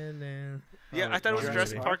 Yeah, I thought it was a Jurassic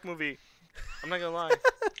Jurassic Park. Park movie. I'm not gonna lie.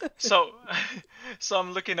 so so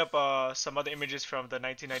I'm looking up some other images from the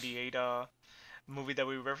 1998 movie that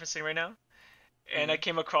we're referencing right now, and I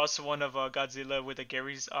came across one of Godzilla with a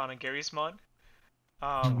Gary's mod.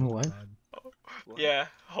 What? What? Yeah,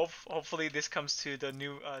 hopefully this comes to the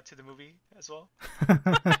new to the movie as well.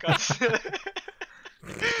 Godzilla.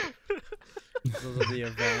 Those are the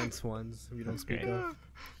advanced ones we don't speak of.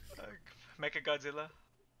 Mecha Godzilla.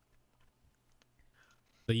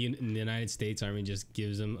 The United States Army just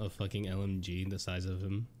gives him a fucking LMG the size of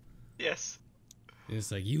him. Yes. And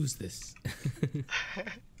it's like, use this.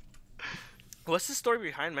 What's the story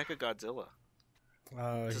behind Mecha Godzilla?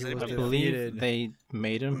 Does He was anybody I know? believe defeated. they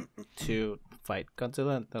made him to fight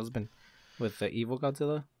Godzilla. That was been with the evil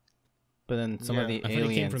Godzilla. But then some of Yeah. the I thought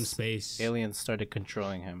he came from aliens space. started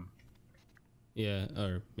controlling him. Yeah,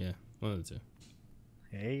 or yeah, one of the two.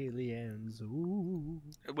 Aliens. Ooh.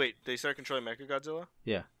 Wait, they started controlling Mecha Godzilla?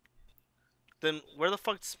 Yeah. Then where the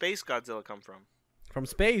fuck did Space Godzilla come from? From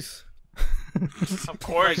space. Of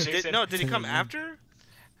course, Like, Jason. did he come after?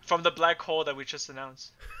 From the black hole that we just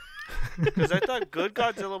announced. Because I thought good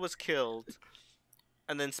Godzilla was killed,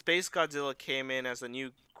 and then Space Godzilla came in as the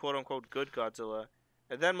new quote-unquote good Godzilla,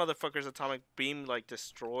 and then motherfucker's atomic beam like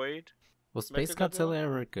destroyed. Was Space Mechagodzilla? Godzilla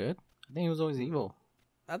ever good? I think he was always evil.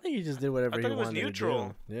 I think he just did whatever I he thought it was wanted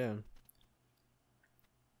neutral. to do. Yeah.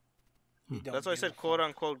 You don't That's why I give said a fuck.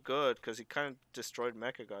 quote-unquote good, because he kind of destroyed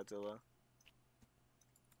Mecha Godzilla.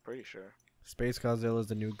 Pretty sure. Space Godzilla is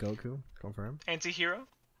the new Goku. Confirmed. Anti-hero?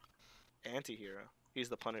 Anti-hero. He's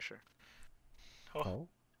the Punisher. Oh.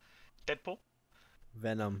 Deadpool?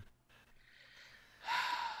 Venom.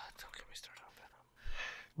 Don't get me started on Venom.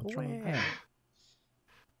 What's wrong with that?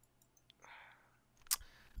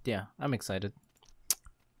 Yeah, I'm excited.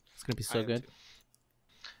 It's gonna be I so am good. too.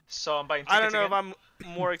 So I'm buying I tickets don't know again. if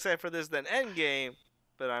I'm more excited for this than Endgame,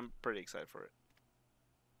 but I'm pretty excited for it.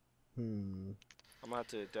 Hmm. I'm gonna have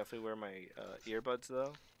to definitely wear my earbuds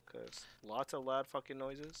though, because lots of loud fucking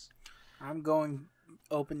noises. I'm going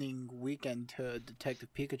opening weekend to Detective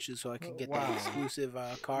Pikachu so I could get Wow. that exclusive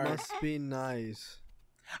card. Must be nice.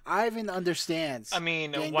 Ivan understands. I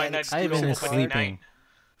mean, Getting why that not exclusive do Ivan it is card. opening sleeping.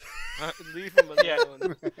 night? Leave him Yeah.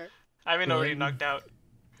 alone. I mean, already Yeah. knocked out.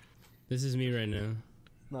 This is me right now.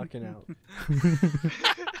 Knocking out.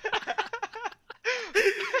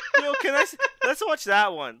 Yo, let's watch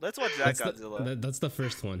that one. Let's watch that Godzilla. That's the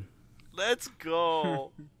first one. Let's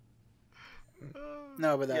go.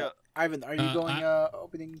 No, but Yeah. Ivan, are you going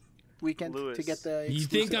opening weekend to Lewis. get the? You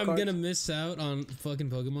think exclusive I'm cards? gonna miss out on fucking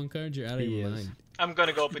Pokemon cards? You're out of He your is. mind. I'm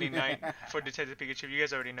gonna go opening night for Detective Pikachu. You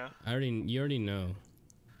guys already know. You already know.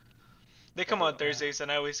 They come on Thursdays,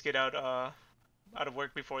 and I always get out of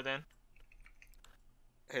work before then.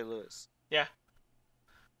 Hey, Lewis. Yeah.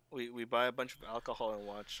 We buy a bunch of alcohol and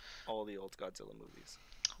watch all the old Godzilla movies.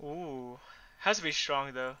 Ooh, has to be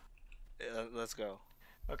strong though. Let's go.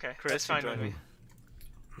 Okay, Chris, that's fine you with join me.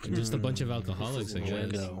 And just a bunch of alcoholics, I Won't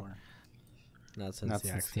guess. get anymore. Not since Not the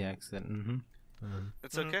since the accident. accident.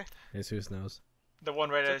 It's Mhm. okay. Jesus knows. The one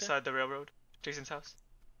right It's okay. outside the railroad, Jason's house.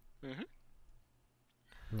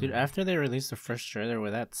 Dude, after they released the first trailer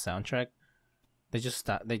with that soundtrack, they just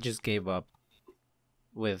stopped. They just gave up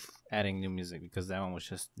with adding new music because that one was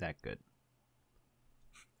just that good.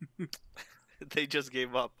 They just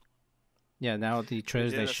gave up. Yeah, now the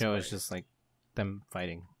trailers they did show is aspire. just like them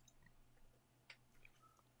fighting.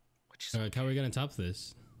 Which is How are we gonna top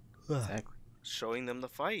this? Exactly. showing them the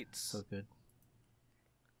fights. So good.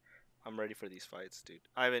 I'm ready for these fights, dude.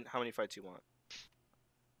 Ivan, how many fights you want?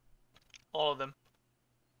 All of them.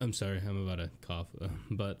 I'm sorry, I'm about to cough,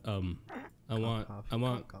 but I want Cough,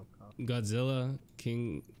 cough. Godzilla,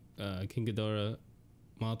 King Ghidorah,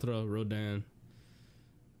 Mothra, Rodan,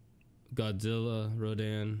 Godzilla,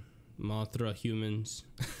 Rodan, Mothra, humans.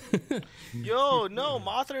 Yo, no,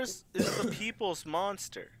 Mothra is the people's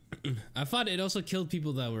monster. I thought it also killed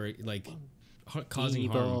people that were like causing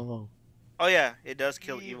harm. Oh yeah, it does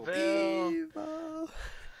kill evil.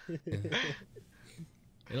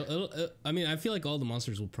 I mean, I feel like all the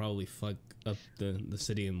monsters will probably fuck up the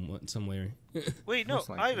city in some way. Wait, no, Most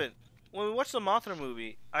likely. Ivan. When we watched the Mothra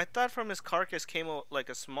movie, I thought from his carcass came like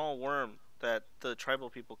a small worm that the tribal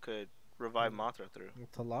people could revive Mothra through.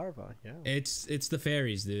 It's a larva, yeah. It's the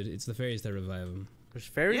fairies, dude. It's the fairies that revive them. There's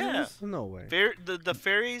fairies in Yeah. this? No way. The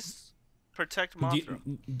fairies protect Mothra.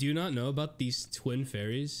 Do you not know about these twin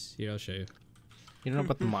fairies? Here, I'll show you. You don't know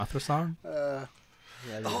about the Mothra song? Uh,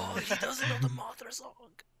 Oh, he doesn't know the Mothra song.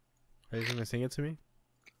 Are you gonna sing it to me?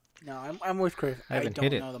 no, I'm with Chris. I I haven't don't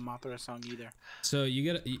hit it. know the Mothra song either. So you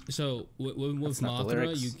get with That's not the Mothra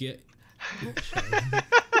lyrics. you get.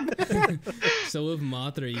 So with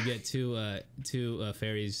Mothra you get two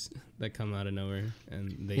fairies that come out of nowhere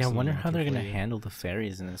and they. Yeah, I summon wonder how Mothra they're for gonna you. handle the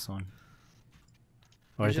fairies in this one.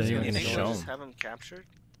 Or is They're it just even You gonna think show they'll just 'em? have him captured?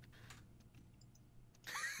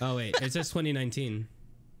 Oh wait, it says 2019.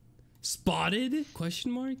 Spotted?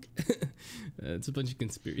 Question mark? It's a bunch of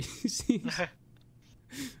conspiracies.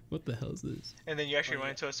 What the hell is this? And then you actually run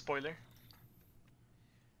into a spoiler.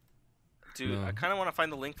 Dude, No. I kind of want to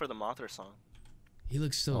find the link for the Mothra song. He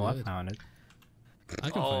looks so Oh, I good. found it. I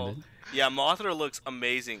can Oh, find it. yeah, Mothra looks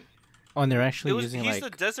amazing. Oh, and they're actually using He's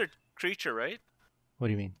like. the desert creature, right? What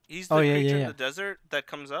do you mean? He's the Oh, yeah, creature yeah, in yeah. the desert that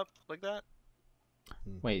comes up like that.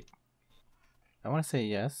 Wait. I want to say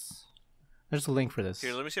yes. There's a link for this.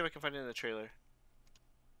 Here, let me see if I can find it in the trailer.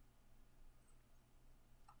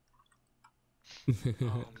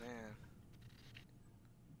 Oh man.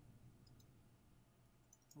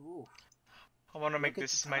 Ooh. I want to make Look at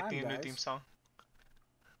this the my time, new guys. theme song.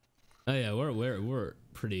 Oh yeah, we're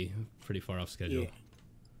pretty far off schedule.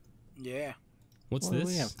 Yeah. What's Well, we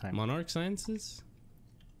this? have time. Monarch Sciences?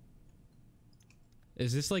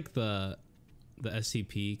 Is this like the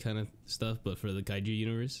SCP kind of stuff, but for the Kaiju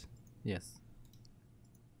universe? Yes.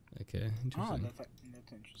 Okay, Oh, interesting.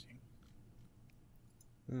 that's interesting.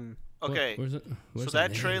 Mm. Okay, Where's it? Where's that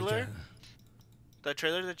the trailer- ninja? that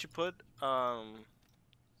trailer that you put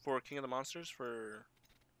for King of the Monsters for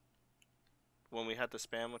when we had the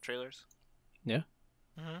spam of trailers. Yeah.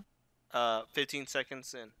 Mm-hmm. 15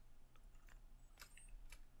 seconds in.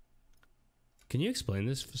 Can you explain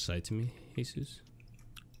this site to me, Jesus?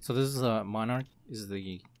 So this is Monarch is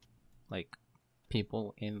the like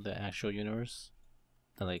people in the actual universe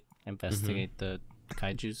that like investigate the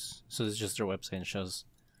kaijus. So it's just their website and shows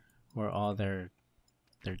where all their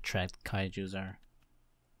tracked kaijus are.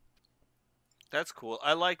 That's cool.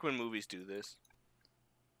 I like when movies do this.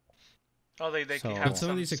 Oh, they So- can But have some of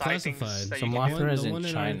some these are sightings classified. that So you can Mothra do. is the in one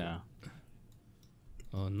in China.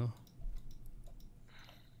 Oh no.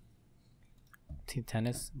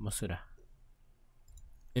 Tennis Masura.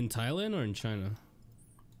 In Thailand or in China?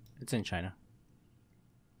 It's in China.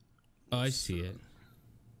 Oh, I see it.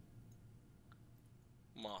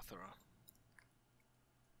 Mothra.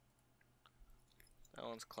 That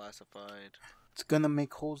one's classified. It's gonna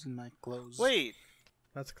make holes in my clothes. Wait,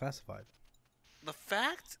 That's classified. the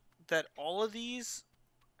fact that all of these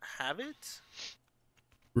have it? Is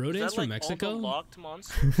Rodan's that from like Mexico? all the locked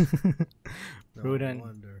monsters? No Rodan.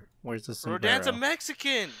 wonder. Where's the Rodan's a sombrero?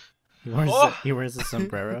 Mexican. He wears a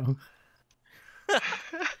sombrero.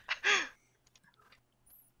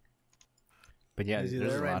 But yeah, Is he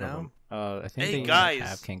there's there a right lot now? of them. I think Hey, they even guys.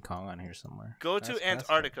 have King Kong on here somewhere. Go That's to classified.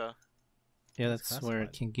 Antarctica. Yeah, That's that's where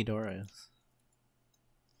classified. King Ghidorah is.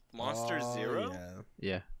 Monster Zero? Yeah.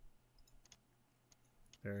 Yeah.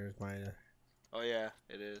 There's my Oh yeah,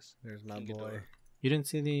 it is. there's my King boy. Ghidorah. You didn't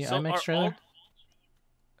see the So IMAX are trailer? all-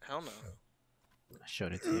 Hell no. I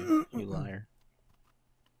showed it to you. You liar.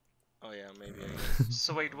 Oh yeah, maybe. I guess.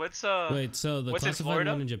 So wait, what's Wait, so the What's in classified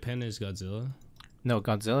Florida? one in Japan is Godzilla? No,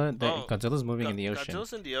 Godzilla. Oh, Godzilla's moving in the ocean.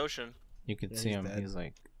 Godzilla's in the ocean. You can Yeah, see he's him. dead. He's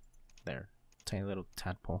like there, tiny little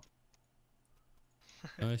tadpole.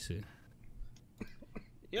 Oh, I see.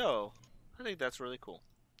 Yo, I think that's really cool.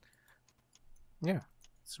 Yeah,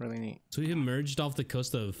 it's really neat. So he emerged off the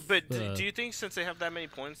coast of. But do you think since they have that many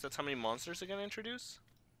points, that's how many monsters they're gonna introduce?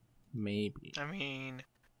 Maybe. I mean,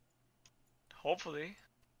 hopefully.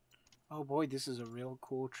 Oh boy, this is a real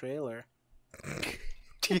cool trailer.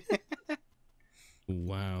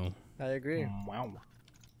 Wow. I agree. Wow.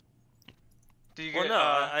 Do you Well, get? no,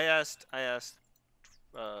 I asked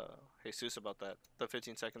Jesus about that. The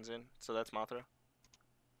 15 seconds in, so that's Mothra.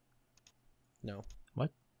 No.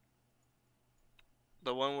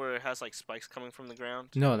 The one where it has like spikes coming from the ground.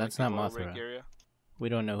 No, like, that's the not oil rig Mothra. Area. We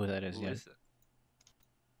don't know who that is Who yet. is it?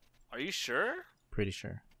 Are you sure? Pretty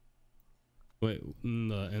sure. Wait, in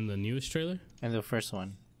the newest trailer? And the first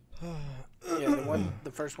one. Yeah,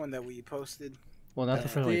 the first one that we posted. Well, not the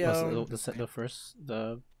first one. The, The first.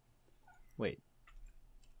 The. Wait.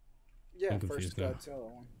 Yeah, I'm first confused now. Godzilla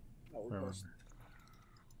one that we Where posted.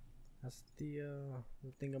 That's the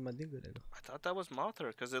thingamadingadoo. I thought that was Mothra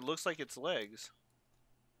because it looks like its legs.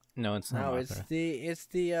 No, it's not. No, Mothra. it's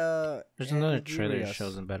the There's another trailer that Anguirus.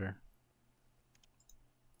 shows them better.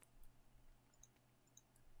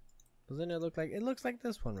 Doesn't it look like it looks like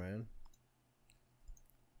this one, Ryan?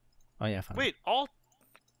 Oh yeah, fine. Wait, all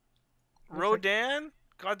like- Rodan,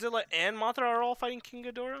 Godzilla, and Mothra are all fighting King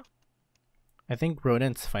Ghidorah? I think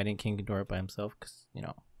Rodan's fighting King Ghidorah by himself because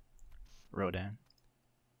Rodan.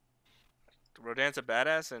 Rodan's a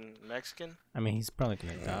badass and Mexican. I mean, he's probably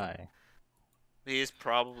gonna die. He is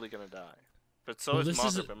probably gonna die, but so Well, is this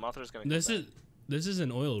Mothra. is- But Mothra's gonna. This is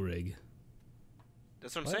an oil rig.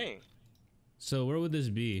 That's what I'm What? saying. So where would this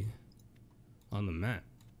be on the map?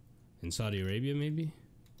 In Saudi Arabia, maybe?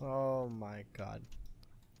 Oh my god!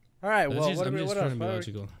 All right, That's well, just- what, I'm are we, just what trying else?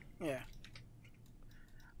 to be What are we- logical. Yeah.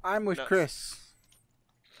 I'm with No. Chris.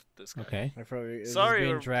 This guy. Okay. I feel it's Sorry,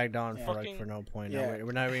 being we're dragged on fucking- for no point. Yeah. No,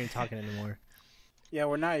 we're not even talking anymore. Yeah,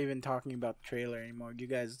 we're not even talking about the trailer anymore. You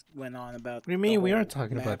guys went on about. What do you the mean? We whole are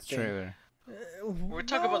talking map about the thing. trailer. We're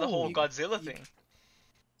talking about the whole you- Godzilla thing.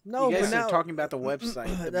 No, you guys but now are talking about the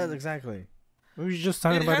website. That's exactly. We were just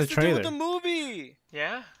talking It about has the to do trailer. with the movie.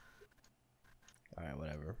 Yeah. All right,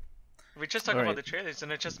 whatever. We're just talking about Alright. the trailers,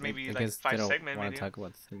 and it's just maybe I like guess they 5 don't segment want video. to talk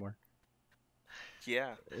about this anymore.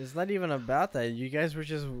 Yeah. It's not even about that. You guys were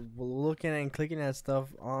just looking and clicking at stuff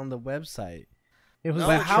on the website. It was No,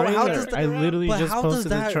 the but trailer. how does that- I literally but just how does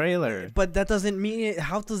posted the that- trailer. But that doesn't mean it.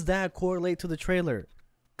 How does that correlate to the trailer?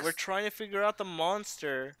 We're trying to figure out the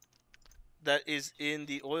monster that is in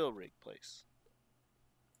the oil rig place.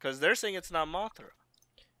 Because they're saying it's not Mothra.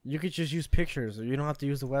 You could just use pictures, or you don't have to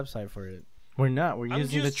use the website for it. We're not. We're I'm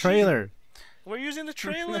using the just trailer. We're using the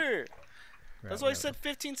trailer. That's why I said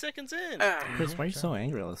 15 seconds in. Chris, why are you so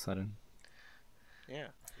angry all of a sudden? Yeah.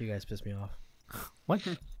 You guys pissed me off. What?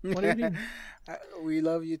 What are you doing? We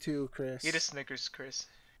love you too, Chris. Eat a Snickers, Chris.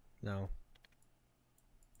 No.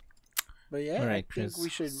 But yeah, All right, I think Chris, we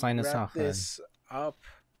should sign us wrap off, then. this up.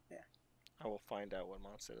 I will find out what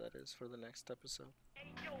monster that is for the next episode.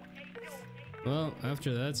 Well,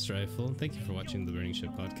 after that, Strifle, thank you for watching the Burning Ship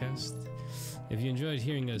podcast. If you enjoyed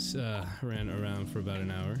hearing us rant around for about an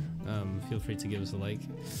hour, feel free to give us a like.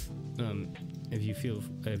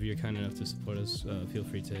 If you're kind enough to support us, feel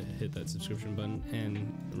free to hit that subscription button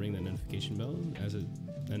and ring that notification bell, as it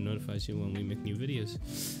notifies you when we make new videos.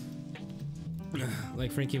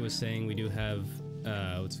 Like Frankie was saying, we do have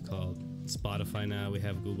what's it called? Spotify now. We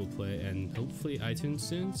have Google Play and hopefully iTunes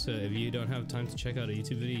soon. So if you don't have time to check out a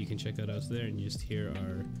YouTube video, you can check out us there and you just hear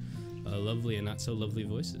our lovely and not so lovely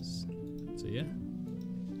voices. So yeah.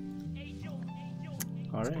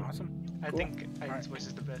 All right. Awesome. I Cool. think Alright. Ivan's voice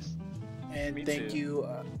is the best. And Me thank too. you,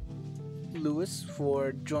 Lewis,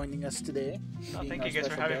 for joining us today. Oh, being thank our you guys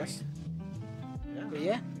for special having guest. Yeah. But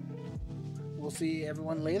yeah, we'll see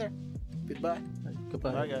everyone later. Goodbye.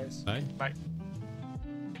 Goodbye. Bye, guys. Bye. Bye.